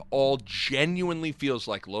staff all genuinely feels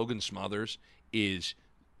like Logan Smothers is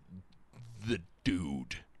the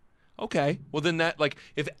dude. Okay, well then that like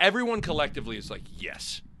if everyone collectively is like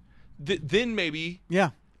yes, then maybe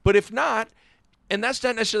yeah. But if not. And that's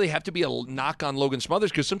not necessarily have to be a knock on Logan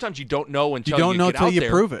Smothers because sometimes you don't know until you get out there.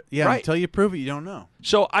 Prove it. Yeah, right. Until you prove it, you don't know.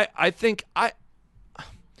 So I think I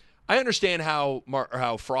understand how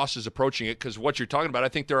Frost is approaching it because what you're talking about, I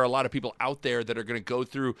think there are a lot of people out there that are going to go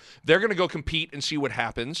through. They're going to go compete and see what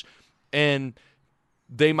happens, and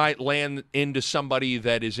they might land into somebody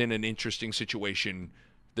that is in an interesting situation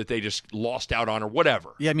that they just lost out on or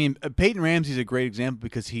whatever. Yeah, I mean Peyton Ramsey's a great example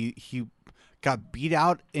because he got beat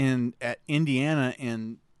out at Indiana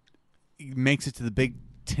and makes it to the Big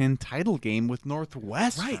Ten title game with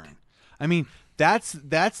Northwestern. Right. I mean, that's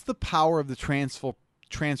the power of the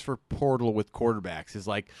transfer portal with quarterbacks. Is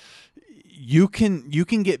like you can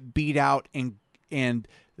get beat out and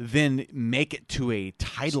then make it to a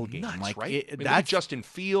title game. Nuts, like right? That's Justin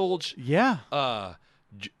Fields. Yeah.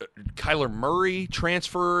 Kyler Murray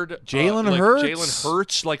transferred. Jalen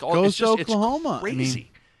Hurts. Like all goes to Oklahoma. It's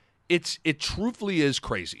crazy. It truthfully is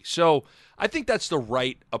crazy. So I think that's the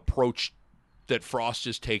right approach that Frost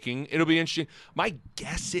is taking. It'll be interesting. My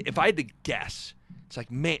guess, if I had to guess, it's like,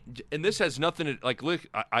 man, and this has nothing to like. Look,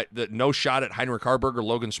 no shot at Heinrich Haarberg or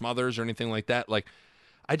Logan Smothers or anything like that. Like,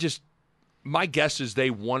 my guess is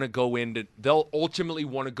they'll ultimately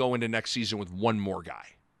want to go into next season with one more guy.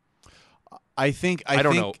 I think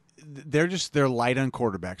know. They're light on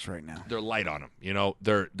quarterbacks right now. They're light on them.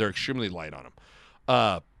 They're extremely light on them.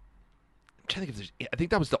 I'm trying to think if I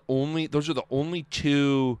think those are the only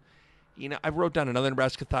two. I wrote down another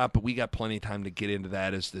Nebraska thought, but we got plenty of time to get into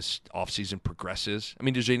that as this offseason progresses. I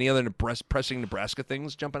mean, is there any other pressing Nebraska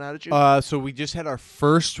things jumping out at you? So we just had our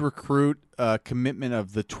first recruit commitment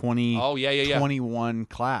of the 2021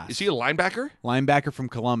 class. Is he a linebacker? Linebacker from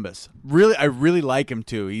Columbus. I really like him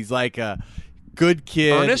too. He's like a good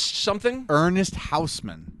kid. Ernest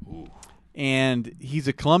Hausman. Ooh. And he's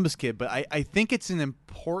a Columbus kid, but I think it's an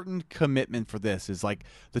important commitment for this. Is like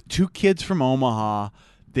the two kids from Omaha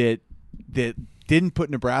that didn't put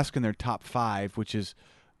Nebraska in their top 5, which is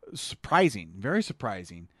surprising, very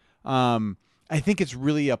surprising. I think it's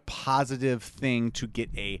really a positive thing to get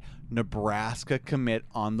a Nebraska commit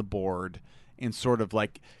on the board and sort of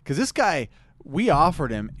like, because this guy, we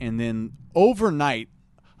offered him, and then overnight,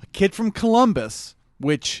 a kid from Columbus,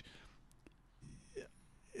 which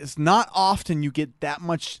is not often you get that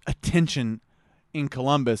much attention in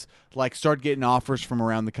Columbus, like start getting offers from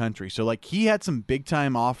around the country. So like he had some big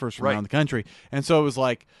time offers from around the country. And so it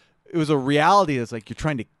was a reality that's like you're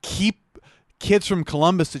trying to keep kids from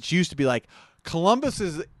Columbus that used to be like Columbus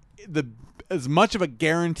is as much of a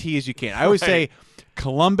guarantee as you can. I always say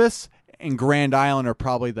Columbus and Grand Island are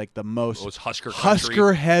probably like the most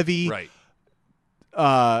Husker heavy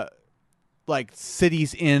like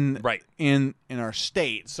cities in our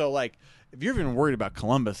state. So like if you're even worried about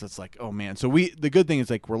Columbus, it's like, oh man. So the good thing is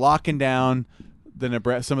like we're locking down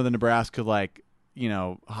some of the Nebraska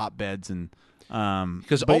hotbeds and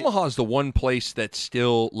because Omaha is the one place that's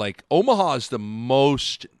still like Omaha is the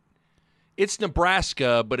most. It's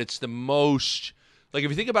Nebraska, but it's the most. Like if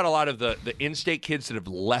you think about a lot of the in-state kids that have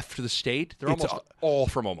left the state, they're almost all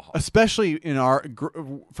from Omaha. Especially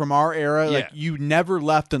from our era, like you never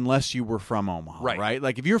left unless you were from Omaha, right?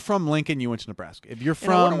 Like if you're from Lincoln, you went to Nebraska. If you're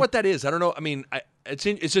from, I wonder what that is. I don't know. I mean, it's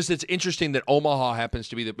interesting that Omaha happens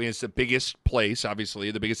to be it's the biggest place,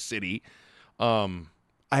 obviously the biggest city. I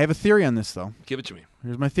have a theory on this though. Give it to me.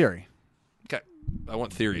 Here's my theory. Okay, I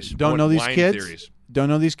want theories. Don't know these kids. Don't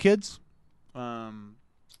know these kids.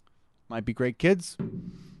 Might be great kids.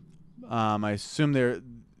 I assume they're.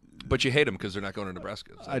 But you hate them because they're not going to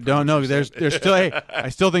Nebraska. I don't know. There's still. Hey, I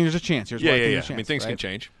still think there's a chance. Here's why I think there's a chance. I mean, things can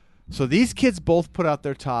change. So these kids both put out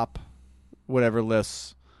their top whatever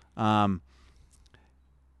lists.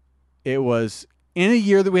 It was in a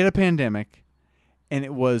year that we had a pandemic, and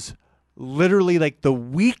it was literally like the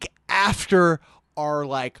week after our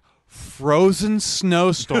like frozen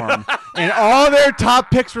snowstorm, and all their top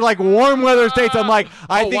picks were like warm weather states. I'm like,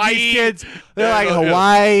 I think these kids, they're like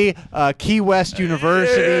Hawaii, Key West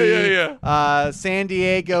University, San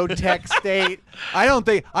Diego Tech State.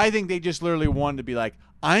 I think they just literally wanted to be like,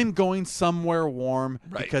 I'm going somewhere warm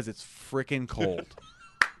because it's freaking cold.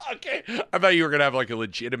 Okay, I thought you were gonna have like a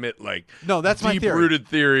legitimate, like, no, that's my deep-rooted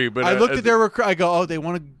theory. But I looked at their I go, oh, they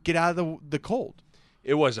want to get out of the cold.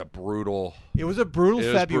 It was a brutal. It was a brutal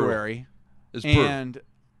February, brutal. And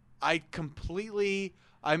I completely.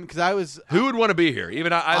 Because I was. Who would want to be here?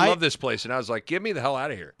 Even I love this place, and I was like, get me the hell out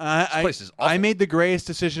of here. This place is awful. I made the greatest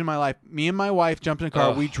decision in my life. Me and my wife jumped in a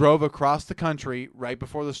car. We drove across the country right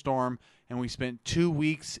before the storm, and we spent 2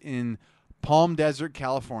 weeks in Palm Desert,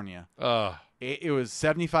 California. It was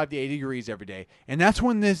 75 to 80 degrees every day. And that's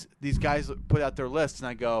when these guys put out their lists. And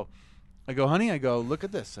I go, honey, look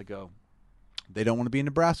at this. I go, they don't want to be in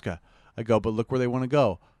Nebraska. I go, but look where they want to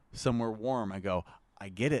go. Somewhere warm. I go, I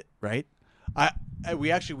get it, right?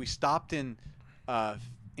 We stopped in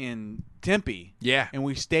Tempe. Yeah. And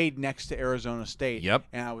we stayed next to Arizona State. Yep.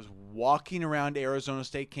 And I was walking around Arizona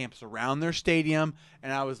State campus, around their stadium,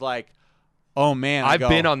 and I was like, oh, man. I've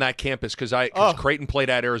been on that campus because Creighton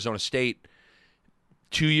played at Arizona State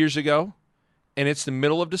 2 years ago, and it's the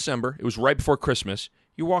middle of December. It was right before Christmas.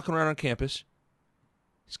 You're walking around on campus.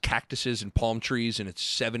 It's cactuses and palm trees, and it's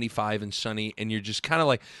 75 and sunny, and you're just kind of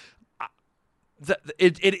like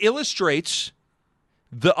it illustrates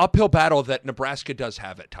the uphill battle that Nebraska does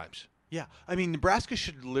have at times. Yeah. I mean, Nebraska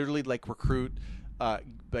should literally, like, recruit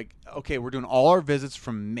okay, we're doing all our visits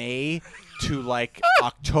from May to, like,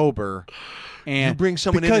 October. And you bring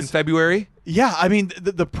someone in February? Yeah, I mean,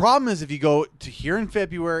 the problem is if you go to here in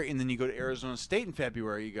February and then you go to Arizona State in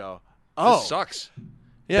February, you go, oh. This sucks.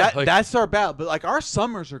 Yeah, that's our battle. But, like, our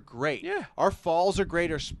summers are great. Yeah. Our falls are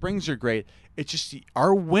great. Our springs are great. It's just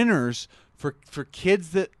our winters for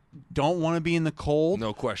kids that don't want to be in the cold.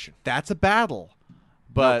 No question. That's a battle.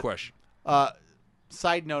 But, no question.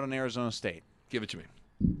 Side note on Arizona State. Give it to me.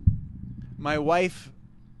 My wife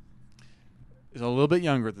is a little bit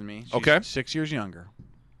younger than me. She's 6 years younger.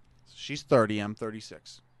 She's 30. I'm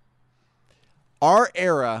 36. Our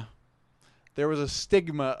era, there was a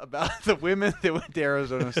stigma about the women that went to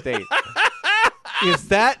Arizona State.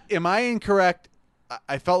 Am I incorrect?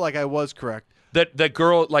 I felt like I was correct. That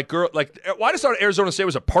girl, why does Arizona State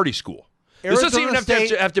was a party school? This doesn't even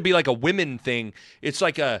have to be like a women thing. It's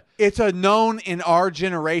like it's a known in our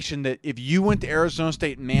generation that if you went to Arizona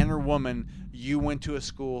State, man or woman, you went to a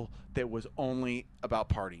school that was only about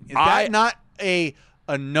partying. Is that not a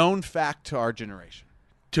known fact to our generation?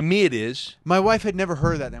 To me, it is. My wife had never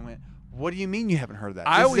heard of that. And I went, what do you mean you haven't heard of that?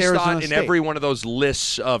 I always thought in every one of those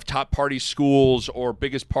lists of top party schools or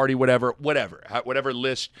biggest party, whatever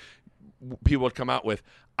list people would come out with,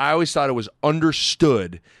 I always thought it was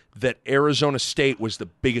understood that Arizona State was the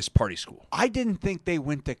biggest party school. I didn't think they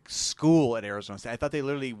went to school at Arizona State. I thought they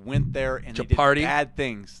literally went there and they did party? bad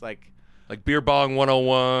things. Like beer bong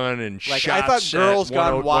 101 and shots I thought Girls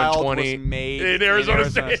Gone Wild was 120 made in Arizona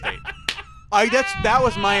State. That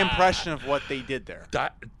was my impression of what they did there.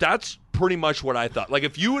 That's pretty much what I thought. Like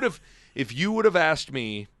if you would have asked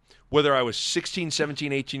me whether I was 16,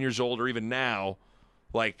 17, 18 years old or even now,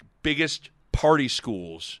 like biggest party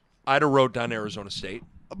schools, I'd have wrote down Arizona State.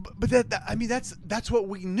 But that's what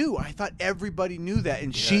we knew. I thought everybody knew that,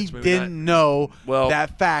 and she didn't know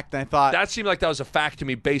that fact. And I thought that seemed like that was a fact to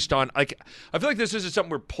me based on I feel like this isn't something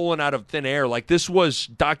we're pulling out of thin air. Like this was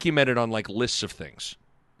documented on like lists of things.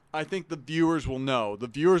 I think the viewers will know. The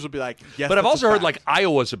viewers will be like, yes. But I've also heard like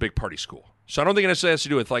Iowa's a big party school, so I don't think it necessarily has to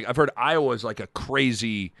do with like I've heard Iowa's like a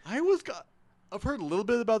crazy. I've heard a little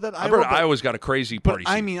bit about that. I've heard Iowa's got a crazy party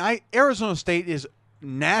scene. I mean, Arizona State is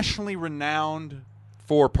nationally renowned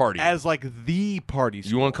for party as like the party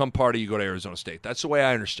school. You want to come party, you go to Arizona State. That's the way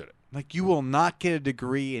I understood it. Like you will not get a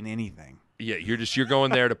degree in anything. Yeah, you're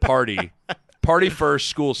going there to party. Party first,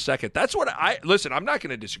 school second. That's what listen, I'm not going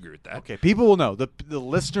to disagree with that. Okay, people will know. The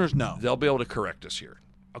listeners know. They'll be able to correct us here.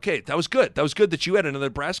 Okay, that was good. That was good that you had another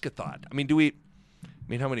Nebraska thought. I mean,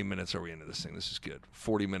 how many minutes are we into this thing? This is good.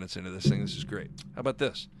 40 minutes into this thing. This is great. How about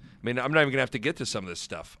this? I mean, I'm not even going to have to get to some of this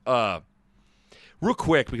stuff. Real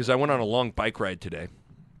quick, because I went on a long bike ride today,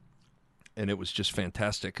 and it was just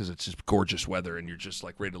fantastic because it's just gorgeous weather, and you're just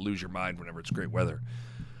like ready to lose your mind whenever it's great weather.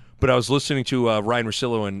 But I was listening to Ryan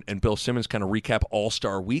Russillo and Bill Simmons kind of recap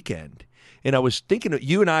All-Star Weekend, And I was thinking of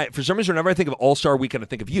you and I, for some reason, whenever I think of All-Star Weekend, I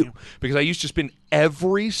think of you because I used to spend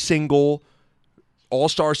every single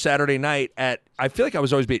All-Star Saturday night I feel like I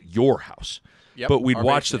was always be at your house. Yep, but we'd our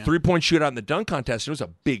watch the basement, 3-point shootout and the dunk contest, and it was a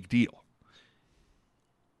big deal.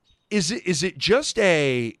 Is it just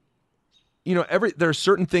a, there are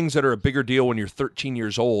certain things that are a bigger deal when you're 13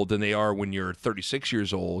 years old than they are when you're 36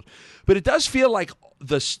 years old. But it does feel like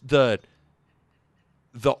the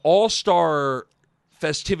All-Star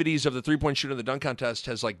festivities of the 3-point shootout and the dunk contest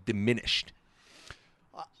has like diminished.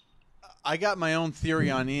 I got my own theory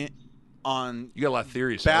on it. You got a lot of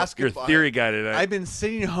theories. Basketball. You're a theory guy today. I've been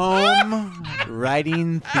sitting home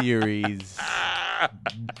writing theories.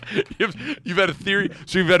 You've had a theory.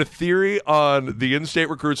 So you've had a theory on the in-state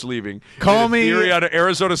recruits leaving. Call me. A theory on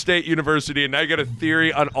Arizona State University, and now you got a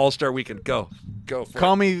theory on All-Star Weekend. Go.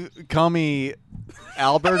 Call me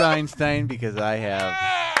Albert Einstein because I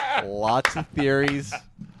have lots of theories.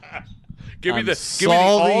 Give me the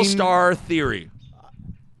All-Star theory.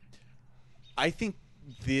 I think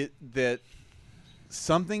that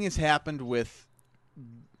something has happened with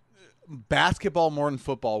basketball more than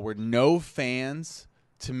football where no fans,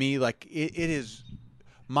 to me, like it is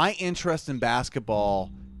my interest in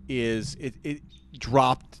basketball is it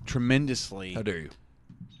dropped tremendously. How dare you?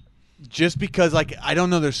 Just because, like, I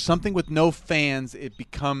don't know, there's something with no fans,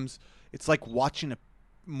 it's like watching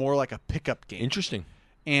more like a pickup game. Interesting.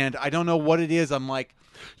 And I don't know what it is. I'm like,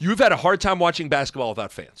 you've had a hard time watching basketball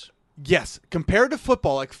without fans. Yes, compared to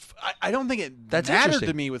football, like I don't think it That's mattered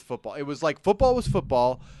to me with football. It was like football was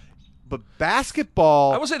football, but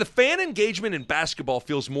basketball. I will say the fan engagement in basketball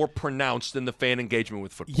feels more pronounced than the fan engagement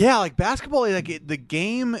with football. Yeah, like basketball, like the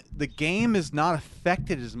game is not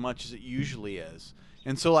affected as much as it usually is.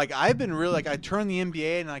 And so, like, I've been really, like, I turn the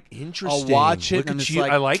NBA and, like, I'll watch it. Look and at it's you.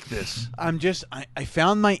 like, I like this. I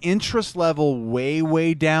found my interest level way,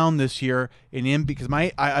 way down this year in because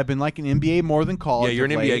I've been liking NBA more than college. Yeah, you're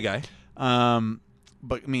an NBA guy.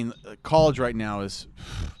 But, I mean, college right now it's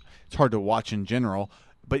hard to watch in general.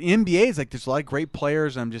 But NBA is, like, there's a lot of great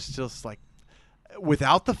players. And I'm just like,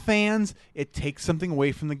 without the fans, it takes something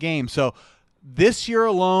away from the game. So, this year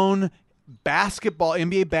alone,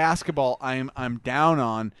 NBA basketball, I'm down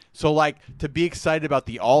on. So, like, to be excited about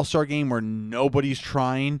the All-Star game where nobody's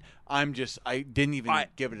trying, I didn't even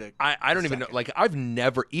give it a I don't even know. Like, I've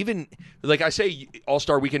never even, like I say,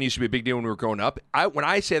 All-Star Weekend used to be a big deal when we were growing up. When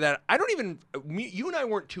I say that, I don't even, you and I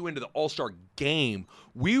weren't too into the All-Star game.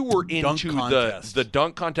 We were into the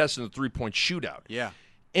dunk contest and the 3-point shootout. Yeah.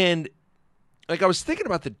 And, like, I was thinking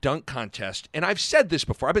about the dunk contest, and I've said this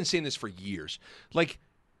before. I've been saying this for years. Like,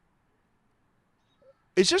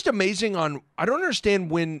 it's just amazing I don't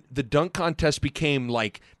understand when the dunk contest became,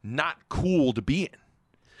 like, not cool to be in.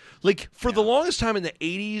 Like, for the longest time in the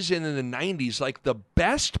 80s and in the 90s, like, the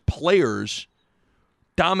best players,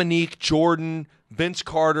 Dominique, Jordan, Vince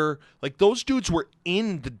Carter, like, those dudes were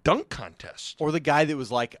in the dunk contest. Or the guy that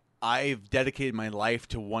was like, I've dedicated my life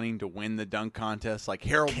to wanting to win the dunk contest. Like,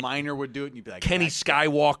 Harold Miner would do it, and you'd be like, Kenny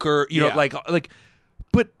Skywalker, you know, like,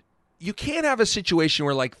 but you can't have a situation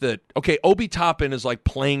where, like, Obi Toppin is, like,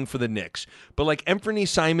 playing for the Knicks, but, like, Anthony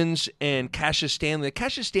Simons and Cassius Stanley,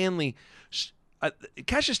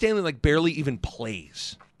 like, barely even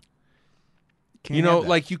plays.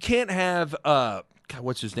 Like, you can't have God,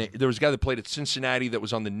 what's his name? There was a guy that played at Cincinnati that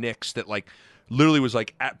was on the Knicks that, like, literally was,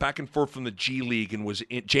 like, back and forth from the G League and was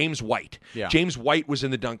in James White. Yeah. James White was in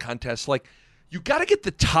the dunk contest. Like, you got to get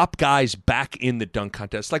the top guys back in the dunk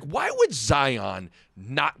contest. Like, why would Zion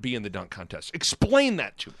not be in the dunk contest? Explain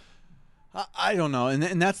that to me. I don't know,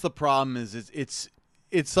 and that's the problem.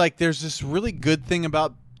 It's like there's this really good thing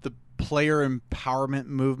about the player empowerment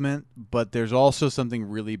movement, but there's also something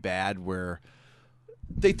really bad where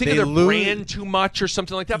they think of their brand too much or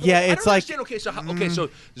something like that. But yeah, I it's don't like understand. So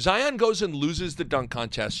Zion goes and loses the dunk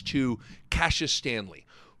contest to Cassius Stanley.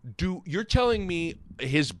 You're telling me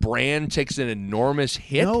his brand takes an enormous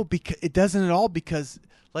hit? No, because it doesn't at all. Because,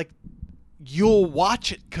 like, you'll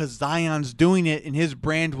watch it because Zion's doing it, and his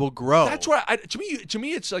brand will grow. That's why. To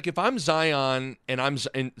me, it's like if I'm Zion and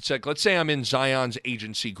it's like, let's say I'm in Zion's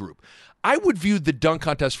agency group, I would view the dunk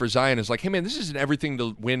contest for Zion as like, hey man, this is an everything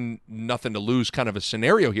to win, nothing to lose kind of a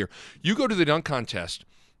scenario here. You go to the dunk contest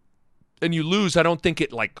and you lose. I don't think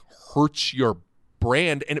it like hurts your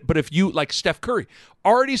brand. But if you, like Steph Curry,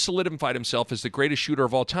 already solidified himself as the greatest shooter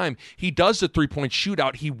of all time, he does the 3-point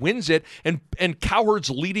shootout, he wins it, and Cowherd's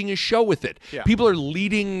leading his show with it. Yeah. People are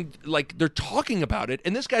leading, like they're talking about it,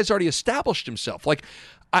 and this guy's already established himself. Like,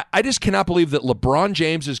 I just cannot believe that LeBron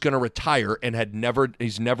James is going to retire and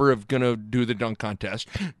he's never going to do the dunk contest.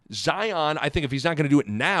 Zion, I think if he's not going to do it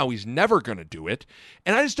now, he's never going to do it.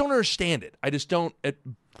 And I just don't understand it. It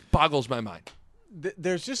boggles my mind.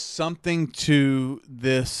 There's just something to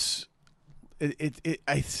this.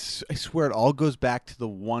 I swear it all goes back to the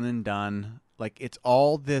one and done. Like, it's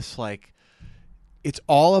all this, like, it's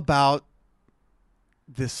all about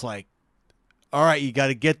this, like, all right, you got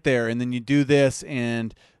to get there, and then you do this,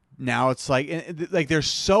 and now it's like they're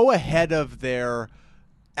so ahead of their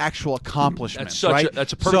actual accomplishments.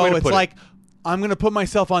 That's a perfect way to put it. So it's like, I'm going to put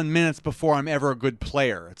myself on minutes before I'm ever a good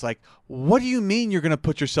player. It's like, what do you mean you're going to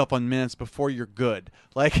put yourself on minutes before you're good?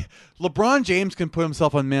 Like, LeBron James can put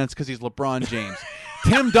himself on minutes because he's LeBron James.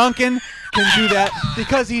 Tim Duncan can do that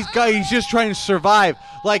because he's just trying to survive.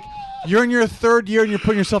 Like, you're in your third year and you're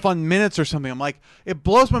putting yourself on minutes or something. I'm like, it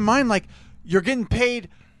blows my mind. Like, you're getting paid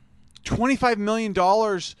 $25 million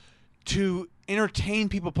to entertain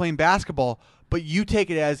people playing basketball, but you take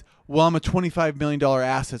it as, well, I'm a $25 million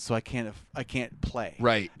asset, so I can't play.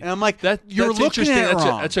 Right. And I'm like, that's you're looking at it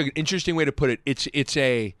wrong. That's an interesting way to put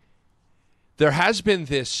it. There has been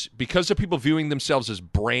this, because of people viewing themselves as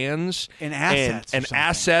brands and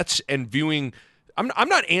assets and viewing. I'm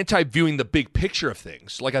not anti-viewing the big picture of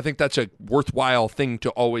things. Like, I think that's a worthwhile thing to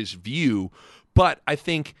always view, but I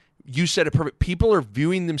think you said it perfect. People are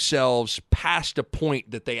viewing themselves past a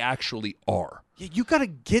point that they actually are. Yeah, you got to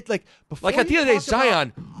get, like, before. Like, at the end of the day,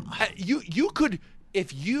 Zion, you could,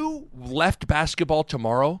 if you left basketball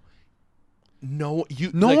tomorrow, no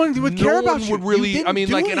one would care about you. Would really,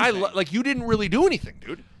 you didn't really do anything,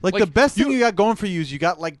 dude. Like the best thing you got going for you is you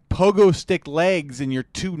got, like, pogo stick legs and you're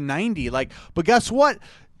 290. Like, but guess what?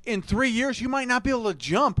 In 3 years, you might not be able to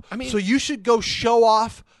jump. I mean, so you should go show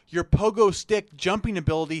off your pogo stick jumping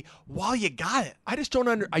ability while you got it. I just don't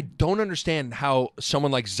understand how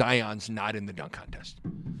someone like Zion's not in the dunk contest.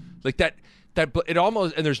 Like that it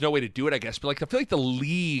almost, and there's no way to do it, I guess, but like I feel like the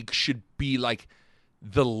league should be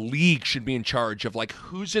in charge of, like,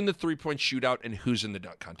 who's in the 3-point shootout and who's in the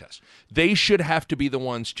dunk contest. They should have to be the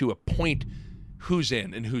ones to appoint who's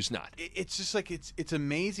in and who's not. It's just like, it's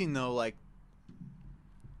amazing though, like,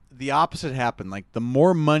 the opposite happened. Like, the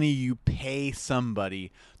more money you pay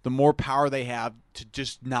somebody, the more power they have to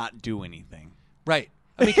just not do anything. Right.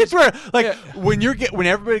 I mean, it's where, like, when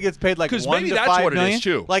everybody gets paid like $1 to $5 million, that's what it is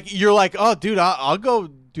too. Like, you're like, oh, dude, I'll go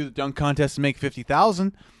do the dunk contest and make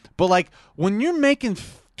 $50,000. But, like, when you're making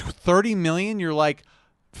 $30 million, you're like,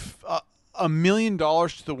 $1 million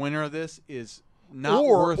to the winner of this is not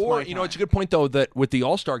worth my time. Or, you know, it's a good point though that with the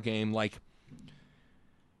All-Star game, like,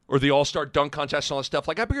 or the All-Star dunk contest and all that stuff.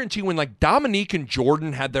 Like, I guarantee when, like, Dominique and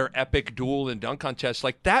Jordan had their epic duel in dunk contest,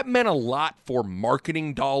 like, that meant a lot for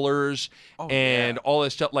marketing dollars and all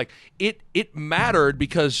this stuff. Like, it mattered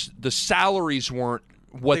because the salaries weren't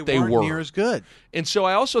what they weren't were. Near as good. And so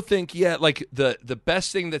I also think, like, the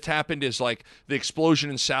best thing that's happened is, like, the explosion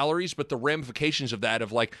in salaries, but the ramifications of that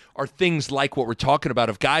are things like what we're talking about.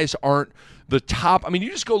 If guys aren't the top, I mean, you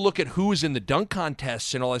just go look at who is in the dunk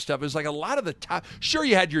contests and all that stuff. It's like a lot of the top. Sure,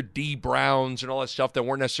 you had your D Browns and all that stuff that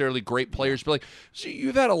weren't necessarily great players, but, like, so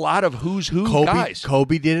you've had a lot of who's who guys.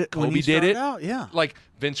 Kobe did it. Kobe when he did it. Out, yeah. Like,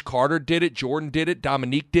 Vince Carter did it. Jordan did it.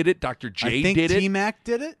 Dominique did it. Dr. J did it. T-Mac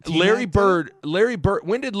did it. Larry Bird.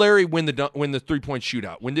 When did Larry win the 3-point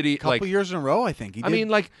shootout? When did he? A couple years in a row, I think. He did. I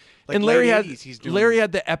mean, and Larry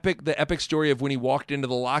had the epic story of when he walked into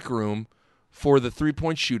the locker room for the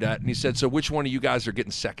 3-point shootout, and he said, "So which one of you guys are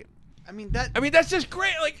getting second?" I mean that's just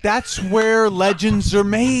great. Like, that's where legends are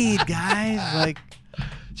made, guys. Like,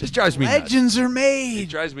 just drives me nuts. Legends are made. It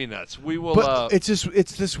drives me nuts. We will. But it's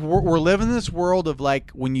this. We're living in this world of,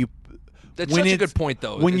 like, when you. That's such a good point,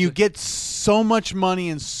 though. When you get so much money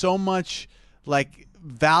and so much, like,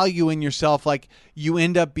 value in yourself, like, you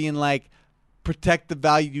end up being like, protect the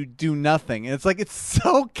value, you do nothing, and it's like, it's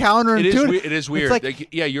so counterintuitive. It is weird. It's like,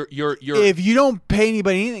 yeah, you're. If you don't pay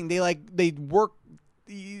anybody anything, they work.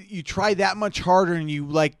 You try that much harder, and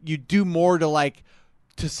you do more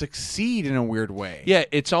to succeed in a weird way. Yeah,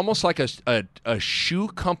 it's almost like a shoe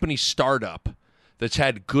company startup that's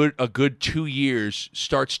had a good 2 years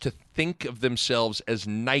starts to think of themselves as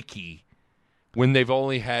Nike when they've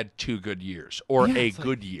only had 2 good years or a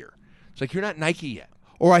good year. It's like, you're not Nike yet.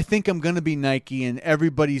 Or I think I'm going to be Nike, and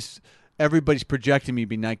everybody's projecting me to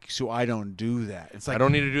be Nike, so I don't do that. It's like, I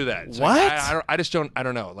don't need to do that. It's what? Like, I just don't. I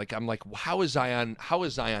don't know. Like, I'm like, how is Zion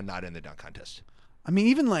not in the dunk contest? I mean,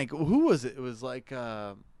 even like who was it? It was like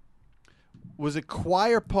was it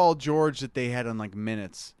Kawhi or Paul George that they had on like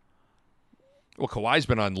minutes? Well, Kawhi's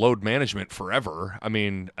been on load management forever. I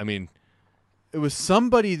mean, it was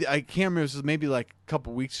somebody I can't remember. It was maybe like a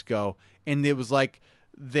couple weeks ago, and it was like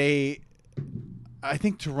I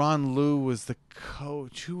think Tyronn Lue was the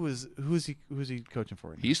coach. Who was he coaching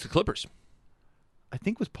for? He's the Clippers. I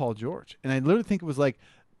think it was Paul George, and I literally think it was like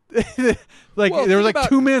there were like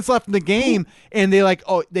 2 minutes left in the game, and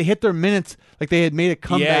they hit their minutes, like they had made a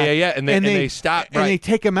comeback. Yeah, and they stopped, and they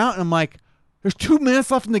take him out, and I'm like, there's 2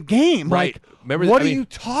 minutes left in the game, right? Like, remember, what are you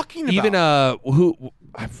talking about? Even who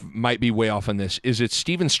I might be way off on this. Is it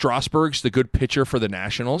Steven Strasburg's the good pitcher for the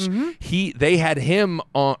Nationals? Mm-hmm. They had him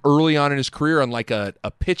early on in his career on like a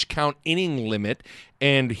pitch count inning limit,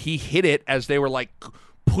 and he hit it as they were like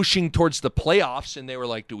pushing towards the playoffs, and they were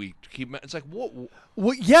like, "Do we keep?" It's like, what?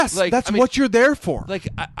 Well, yes, like, that's what you're there for. Like,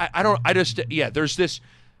 I don't. I just there's this.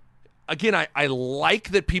 Again, I like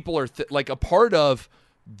that people are like a part of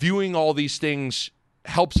viewing all these things.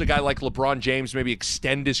 Helps a guy like LeBron James maybe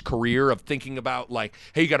extend his career of thinking about like,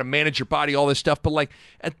 hey, you got to manage your body, all this stuff. But like,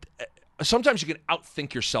 sometimes you can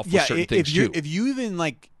outthink yourself with certain things too. If you even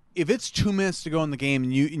like, if it's 2 minutes to go in the game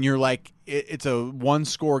and you're like, it's a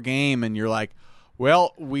 1-score game, and you're like,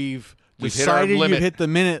 well, we've decided you hit the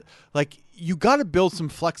minute. Like, you got to build some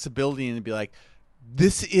flexibility and be like,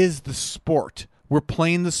 this is the sport. We're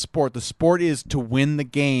playing the sport. The sport is to win the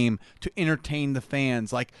game, to entertain the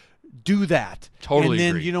fans. Like, do that. Totally And then,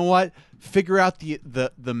 agree. you know what? Figure out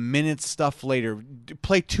the minutes stuff later.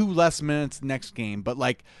 Play 2 less minutes next game. But,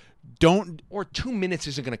 like, don't. Or 2 minutes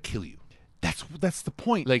isn't going to kill you. That's the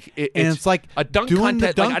point. Like, it's like a dunk doing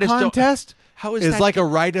contest. the dunk like, contest how is that like a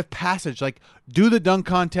rite of passage. Like, do the dunk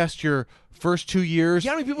contest your first 2 years. You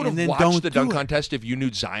know how many people would and have then watched don't the do dunk it. contest if you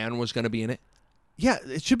knew Zion was going to be in it? Yeah,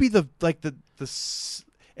 it should be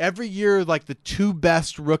every year, like the 2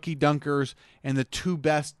 best rookie dunkers and the 2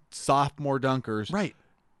 best sophomore dunkers, Right.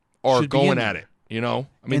 Or should be going in at it. it, you know?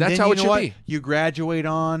 I mean, And that's then, how it you know should what? be. You graduate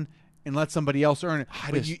on and let somebody else earn it.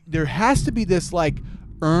 But just- there has to be this like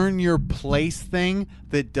earn your place thing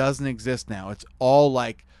that doesn't exist now. It's all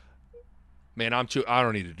like, Man, I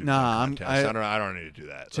don't need to do Nah, dunk I'm- contest. I don't need to do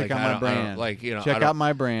that. check Like, out I my don't- I don't- brand. Like, you know, check out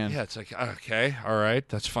my brand. Yeah, it's like, okay, all right,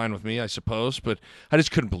 that's fine with me, I suppose, but I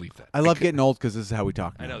just couldn't believe that. I love getting old because this is how we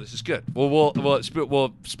talk now. I know this is good.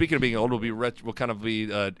 Well, speaking of being old, we'll kind of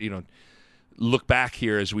be look back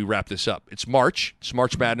here as we wrap this up. It's March. It's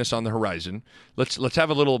March Madness on the horizon. Let's have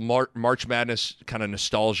a little March Madness kind of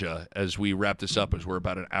nostalgia as we wrap this up, as we're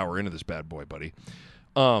about an hour into this bad boy, buddy.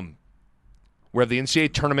 We have the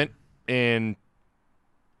NCAA tournament in,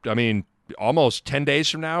 I mean, almost 10 days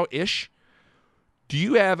from now ish. Do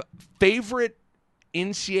you have favorite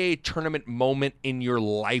NCAA tournament moment in your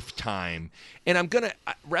lifetime? And I'm gonna,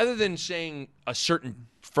 rather than saying a certain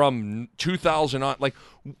from 2000 on, like,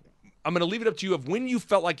 I'm going to leave it up to you of when you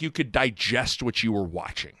felt like you could digest what you were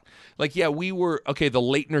watching. Like, yeah, we were, okay, the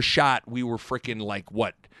Leitner shot, we were freaking like,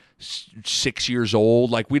 what, 6 years old?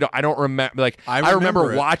 Like, I don't remember, like, I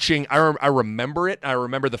remember it. watching, I remember it. I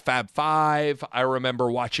remember the Fab Five. I remember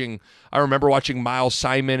watching Miles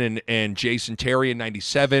Simon and Jason Terry in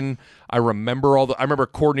 97. I remember I remember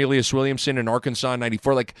Cornelius Williamson in Arkansas in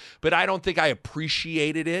 94. Like, but I don't think I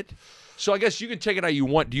appreciated it. So I guess you can take it how you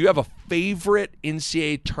want. Do you have a favorite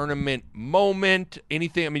NCAA tournament moment?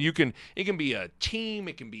 Anything? I mean, it can be a team,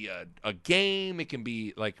 it can be a game, it can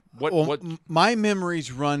be like what? My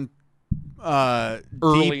memories run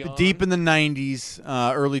Early on? deep in the 90s,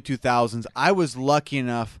 early 2000s. I was lucky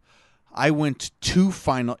enough. I went to 2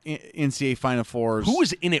 NCAA Final Fours. Who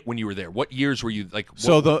was in it when you were there? What years were you like?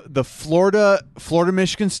 So the Florida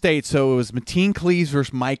Michigan State. So it was Mateen Cleaves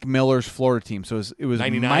versus Mike Miller's Florida team. So it was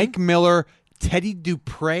 99? Mike Miller, Teddy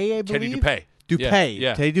Dupre, I believe. Teddy Dupay.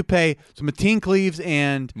 Yeah. Teddy Dupay. So Mateen Cleaves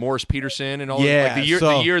and Morris Peterson and all. Yeah, like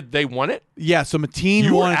the year they won it. yeah. So Mateen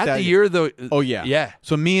You were won it at that the year though. Oh yeah, yeah.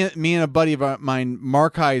 So me and a buddy of mine,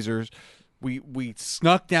 Mark Heisers, we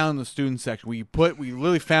snuck down the student section. We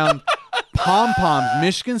literally found pom poms,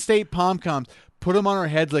 Michigan State pom poms, put them on our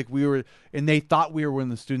heads like we were, and they thought we were in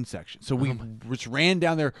the student section. So we just ran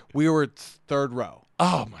down there. We were 3rd row.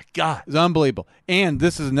 Oh my God. It was unbelievable. And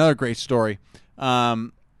this is another great story.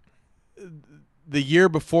 The year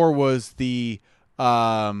before was the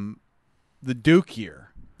Duke year.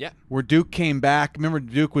 Yeah. Where Duke came back. Remember,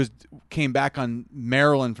 Duke came back on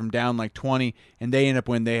Maryland from down like 20, and they ended up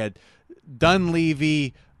when they had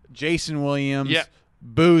Dunleavy, Jason Williams, Yeah.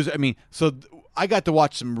 Booze. I mean, so I got to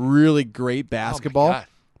watch some really great basketball. God.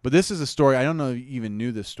 But this is a story. I don't know if you even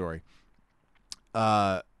knew this story.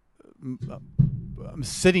 I'm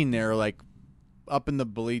sitting there like up in the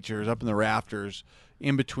bleachers, up in the rafters,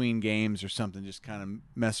 in between games or something, just kind of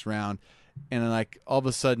mess around, and then, like, all of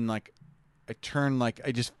a sudden, like, I turned, like,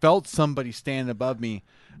 I just felt somebody standing above me.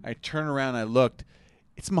 I turned around, I looked.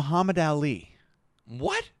 It's Muhammad Ali.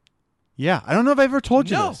 What? Yeah, I don't know if I ever told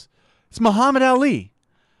you this. It's Muhammad Ali.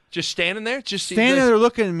 Just standing there? Just standing there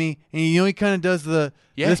looking at me, and he kind of does the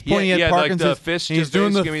at this point he had Parkinson's. Like the fist, and he's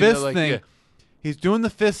doing the fist thing. Yeah. He's doing the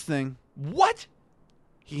fist thing. What?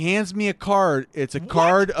 He hands me a card. It's a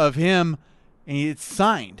card of him, and it's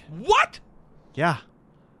signed. What? Yeah.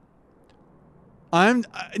 I'm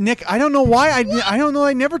Nick. I don't know why. I don't know.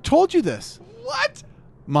 I never told you this. What?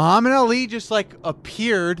 Muhammad Ali just, like,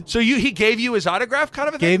 appeared. So he gave you his autograph, kind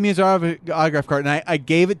of a thing? Gave me his autograph card, and I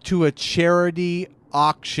gave it to a charity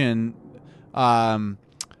auction, the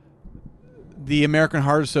American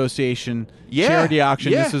Heart Association charity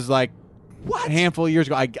auction. Yeah. This was like a handful of years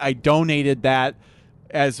ago. I donated that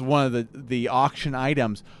as one of the auction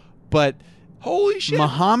items, but holy shit,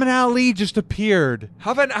 Muhammad Ali just appeared.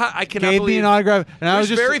 I cannot gave believe me an autograph, and I was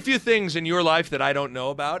there's just very few things in your life that I don't know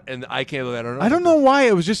about, and I can't believe I don't know. I don't know why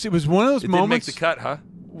it was one of those moments. Didn't make the cut, huh?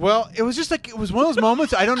 Well, it was just like it was one of those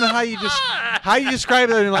moments. I don't know how you describe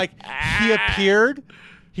it. And, like, he appeared,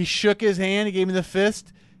 he shook his hand, he gave me the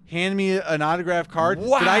fist, handed me an autograph card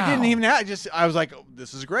that I didn't even have. I was like, oh,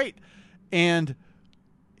 this is great, and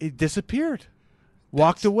it disappeared,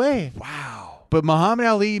 walked away. Wow! But Muhammad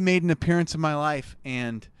Ali made an appearance in my life,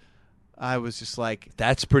 and I was just like,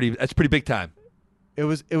 that's pretty big time. It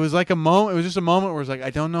was like a moment. It was just a moment where it's like, I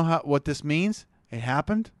don't know what this means. It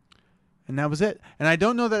happened. And that was it. And I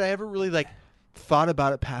don't know that I ever really, like, thought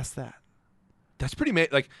about it past that. That's pretty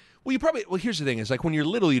like. Well, here's the thing: is, like, when you're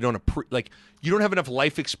little, you don't you don't have enough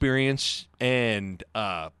life experience, and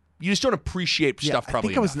you just don't appreciate stuff.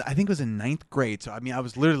 Probably. I think it was in 9th grade. So I mean, I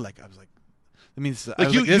was literally like, I mean, this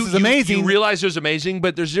this is amazing. You realize it was amazing,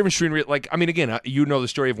 but there's a difference between I mean, again, you know the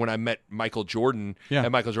story of when I met Michael Jordan at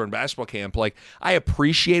Michael Jordan basketball camp. Like, I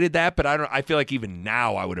appreciated that, but I feel like even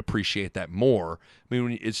now I would appreciate that more. I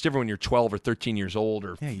mean, it's different when you're 12 or 13 years old,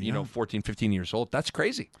 or 14, 15 years old. That's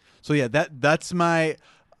crazy. So yeah, that's my.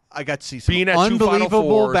 I got to see some being at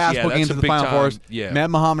unbelievable basketball games at at the Final Fours. Yeah. Met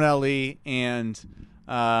Muhammad Ali, and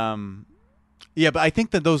but I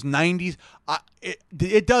think that those 90s,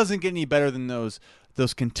 it doesn't get any better than those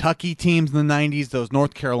Kentucky teams in the 90s, those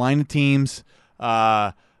North Carolina teams,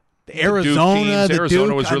 Arizona.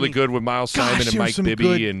 Arizona was really good with Miles Simon and Mike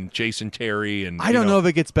Bibby and Jason Terry. And I don't know if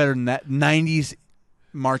it gets better than that 90s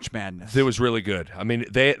March Madness. It was really good. I mean,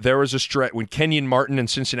 there was a stretch when Kenyon Martin and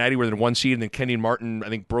Cincinnati were the 1 seed, and then Kenyon Martin, I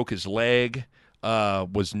think, broke his leg.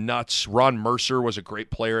 Was nuts. Ron Mercer was a great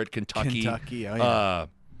player at Kentucky. Oh,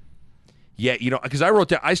 yeah. Because I wrote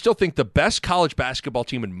down, I still think the best college basketball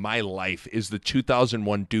team in my life is the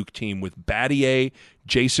 2001 Duke team with Battier,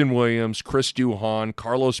 Jason Williams, Chris Duhon,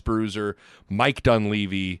 Carlos Bruiser, Mike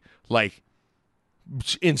Dunleavy. Like,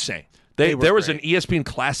 insane. There was an ESPN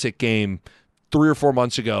Classic game 3 or 4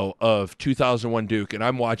 months ago of 2001 Duke, and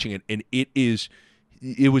I'm watching it, and it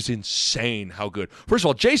was insane how good. First of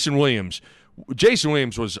all, Jason Williams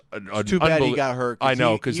was too bad he got hurt. I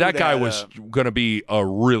know, because that guy was going to be a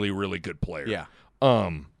really, really good player. Yeah.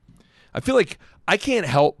 I feel like I can't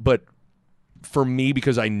help but, for me,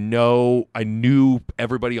 because I knew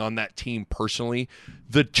everybody on that team personally,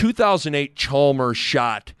 the 2008 Chalmers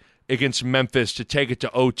shot against Memphis to take it to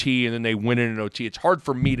OT, and then they win it in OT. It's hard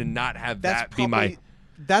for me to not have be my.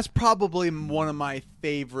 That's probably one of my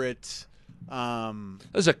favorites. That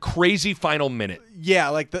was a crazy final minute. Yeah,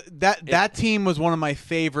 like that team was one of my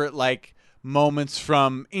favorite, like, moments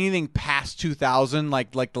from anything past 2000,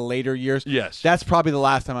 like the later years. Yes, that's probably the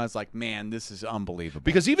last time I was like, man, this is unbelievable.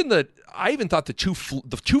 Because I even thought the two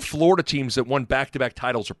Florida teams that won back-to-back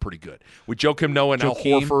titles are pretty good. With Joakim Noah and Al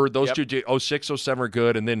Horford, those two 06, 07 are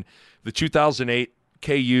good, and then the 2008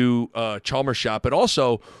 KU Chalmers shot. But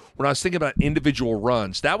also, when I was thinking about individual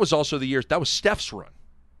runs, that was also the year that was Steph's run.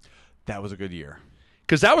 That was a good year.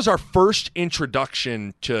 Because that was our first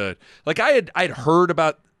introduction to, like, I'd heard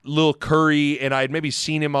about Lil Curry, and I had maybe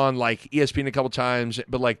seen him on, like, ESPN a couple times,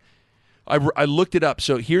 but, like, I looked it up.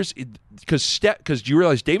 So here's because you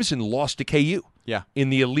realize Davison lost to KU. Yeah. In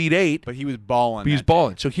the Elite Eight, but he was balling. He was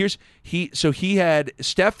balling. So he had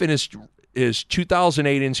Steph in his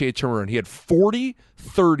 2008 NCAA tournament run. He had 40,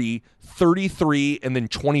 30, 33, and then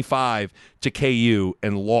 25 to KU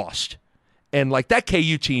and lost. And, like, that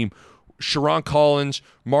KU team, Sharon Collins,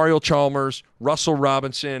 Mario Chalmers, Russell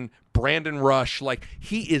Robinson, Brandon Rush, like,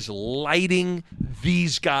 he is lighting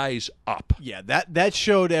these guys up. Yeah, that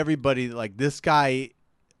showed everybody, like, this guy,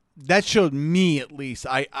 that showed me at least.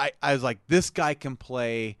 I was like, this guy can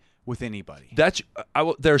play with anybody.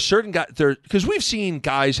 There are certain guys there because we've seen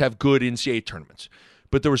guys have good NCAA tournaments,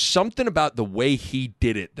 but there was something about the way he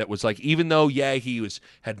did it that was like, even though he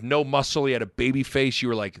had no muscle, he had a baby face, you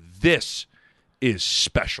were like, this is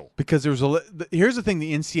special. Because here's the thing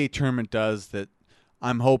the NCAA tournament does that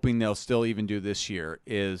I'm hoping they'll still even do this year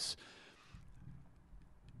is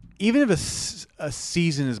even if a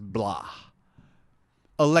season is blah,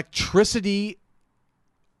 electricity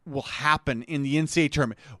will happen in the NCAA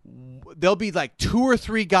tournament. There'll be like 2 or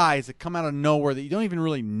 3 guys that come out of nowhere that you don't even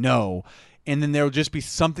really know, and then there'll just be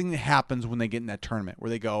something that happens when they get in that tournament where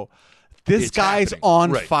they go, this guy's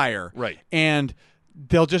on fire. Right. And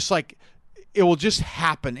they'll just like, it will just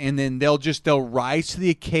happen, and then they'll rise to the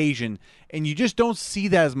occasion, and you just don't see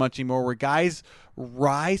that as much anymore where guys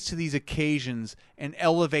rise to these occasions and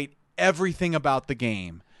elevate everything about the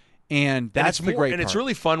game. And that's the great part. And it's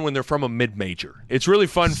really fun when they're from a mid-major. It's really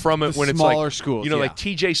fun from it when it's smaller like schools. Like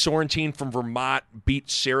TJ Sorrentine from Vermont beat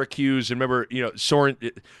Syracuse. And remember,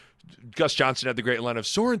 Gus Johnson had the great line of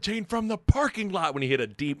Sorrentine from the parking lot when he hit a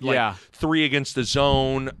deep 3 against the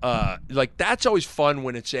zone. That's always fun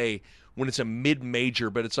when it's a mid-major.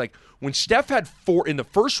 But it's like when Steph had 4 in the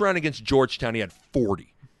first round against Georgetown, he had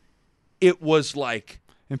 40. It was like,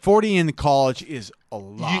 and 40 in college is a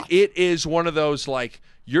lot. It is one of those like,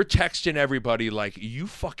 you're texting everybody like, you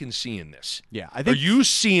fucking seeing this? Yeah, I think. Are you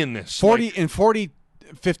seeing this? 40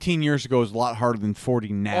 15 years ago is a lot harder than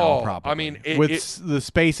 40 now. Probably. I mean, with the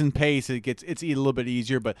space and pace, it's a little bit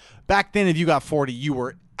easier. But back then, if you got 40, you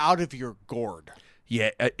were out of your gourd.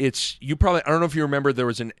 Yeah, you probably. I don't know if you remember. There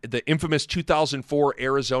was the infamous 2004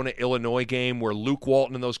 Arizona-Illinois game where Luke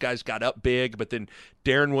Walton and those guys got up big, but then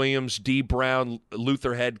Darren Williams, D. Brown,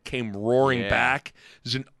 Luther Head came roaring back. It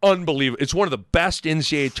was an unbelievable. It's one of the best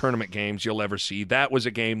NCAA tournament games you'll ever see. That was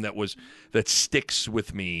a game that sticks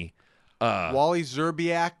with me. Wally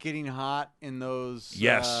Zerbiak getting hot in those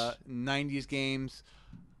 90s games.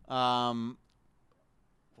 What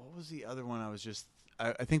was the other one?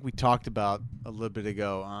 I think we talked about a little bit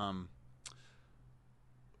ago.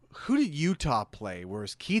 Who did Utah play?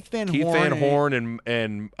 Whereas Keith Van Horn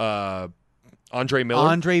and Andre Miller.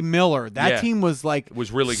 Andre Miller. That team was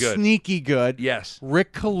really good. Sneaky good. Yes.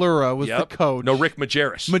 Rick Kalura was the coach. No, Rick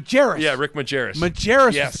Majerus. Yeah, Rick Majerus.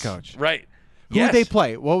 Majerus was the coach. Right. Who did they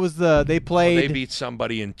play? What was they played? They beat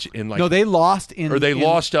somebody in like. No, they lost in. Or they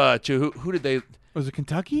lost to who did they? Was it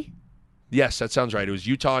Kentucky? Yes, that sounds right. It was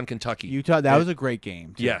Utah and Kentucky. That was a great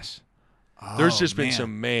game, too. Yes. There's just been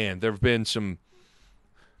there have been some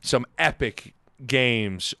epic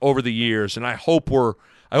games over the years, and I hope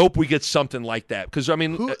we get something like that. Because I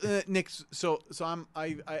mean, Nick, so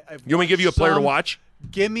I've you want me to give you a player to watch?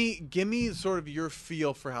 Give me sort of your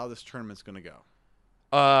feel for how this tournament's going to go.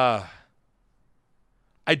 I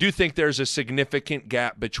do think there's a significant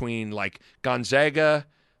gap between like Gonzaga,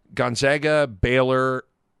 Baylor,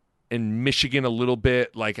 and Michigan a little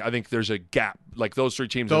bit. Like, I think there's a gap. Like, those 3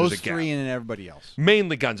 teams, those there's a gap. 3 and everybody else.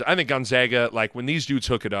 Mainly Gonzaga. I think Gonzaga, like, when these dudes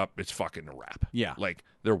hook it up, it's fucking a wrap. Yeah. Like,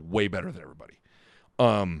 they're way better than everybody.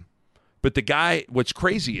 But the guy, what's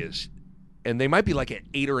crazy is, and they might be like an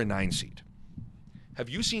 8 or a 9 seed. Have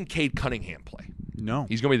you seen Cade Cunningham play? No.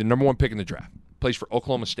 He's going to be the number 1 pick in the draft. Plays for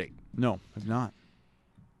Oklahoma State. No, I've not.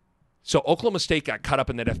 So Oklahoma State got caught up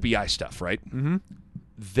in that FBI stuff, right? Mm-hmm.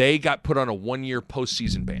 They got put on a 1-year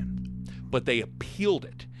postseason ban, but they appealed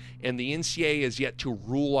it, and the NCAA is yet to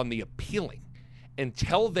rule on the appealing.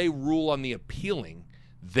 Until they rule on the appealing,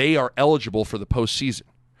 they are eligible for the postseason.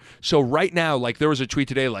 So right now, like there was a tweet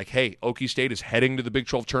today like, hey, Okie State is heading to the Big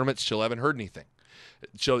 12 tournament, still haven't heard anything.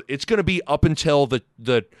 So it's going to be up until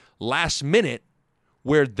the last minute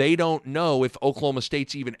where they don't know if Oklahoma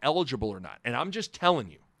State's even eligible or not. And I'm just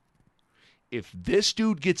telling you, if this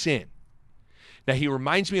dude gets in, now he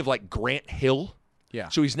reminds me of like Grant Hill. Yeah.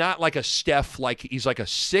 So he's not like a Steph, like he's like a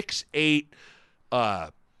 6'8",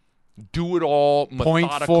 do-it-all, methodical,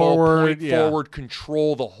 point forward,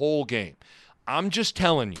 control the whole game. I'm just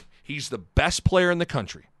telling you, he's the best player in the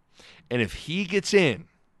country. And if he gets in,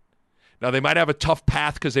 now they might have a tough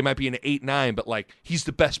path because they might be an 8-9, but like he's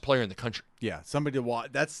the best player in the country. Yeah, somebody to watch.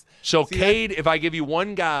 Cade, if I give you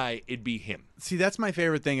one guy, it'd be him. See, that's my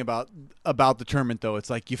favorite thing about the tournament, though. It's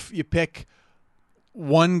like you pick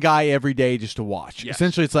one guy every day just to watch. Yes.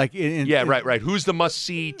 Essentially, it's like right. Who's the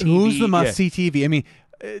must-see TV? Who's the must-see TV? I mean,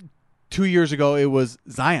 2 years ago it was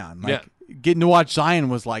Zion. Like getting to watch Zion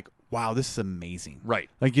was like, wow, this is amazing. Right.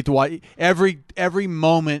 Like you get to watch every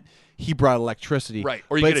moment. He brought electricity. Right.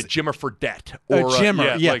 Or you get a Jimmer Fredette. Or a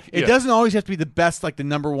Jimmer, yeah. It yeah. doesn't always have to be the best, like the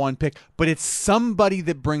number 1 pick, but it's somebody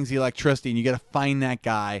that brings the electricity, and you got to find that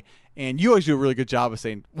guy And you always do a really good job of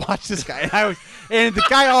saying, "Watch this guy," and the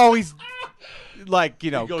guy always,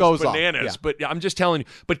 goes bananas. off. Yeah. But I'm just telling you.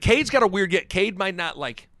 But Cade's got a weird. Cade might not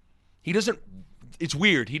like. He doesn't. It's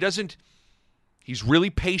weird. He doesn't. He's really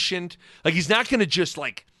patient. Like he's not going to just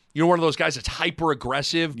like one of those guys that's hyper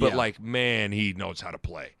aggressive. But like man, he knows how to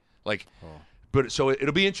play. Like, but so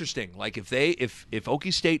it'll be interesting. Like if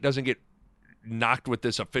Okie State doesn't get knocked with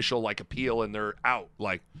this official like appeal and they're out,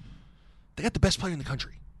 like they got the best player in the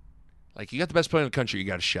country. Like you got the best player in the country, you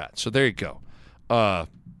got a shot. So there you go.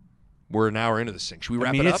 We're an hour into this thing. Should we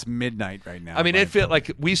wrap it up? It's midnight right now. I mean, it felt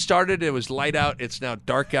like we started. It was light out. It's now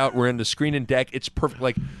dark out. We're in the screen and deck. It's perfect.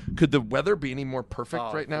 Like, could the weather be any more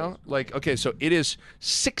perfect right now? Like, okay, so it is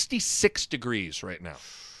 66 degrees right now.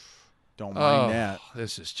 Don't mind that.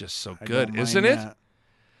 This is just so I good, don't isn't mind it? that.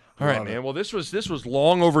 All right, man. Well, this was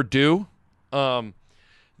long overdue.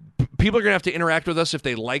 People are gonna have to interact with us if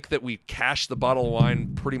they like that we cashed the bottle of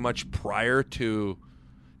wine pretty much prior to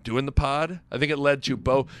doing the pod. I think it led to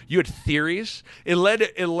Bo. You had theories. It led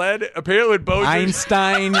apparently when Bo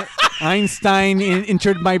Einstein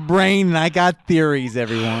entered my brain and I got theories,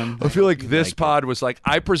 everyone. I feel like this pod was like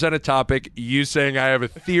I present a topic, you saying I have a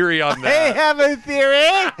theory on that. I have a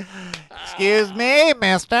theory. Excuse me,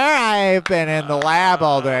 mister. I've been in the lab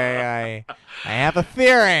all day. I have a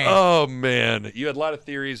theory. Oh man, you had a lot of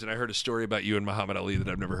theories, and I heard a story about you and Muhammad Ali that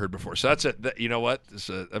I've never heard before. So that's it. You know what?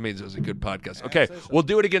 That means it was a good podcast. Okay, we'll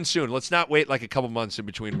do it again soon. Let's not wait like a couple months in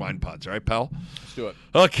between wine pods. All right, pal? Let's do it.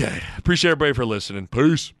 Okay. Appreciate everybody for listening.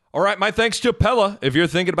 Peace. All right, my thanks to Pella. If you're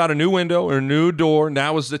thinking about a new window or a new door,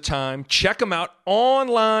 now is the time. Check them out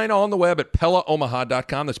online on the web at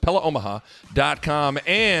PellaOmaha.com. That's PellaOmaha.com.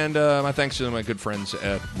 And my thanks to my good friends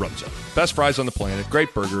at Runza. Best fries on the planet,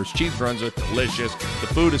 great burgers, cheese Runza, delicious. The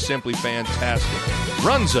food is simply fantastic.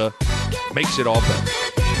 Runza makes it all better.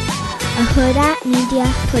 A Huda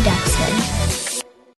Media Production.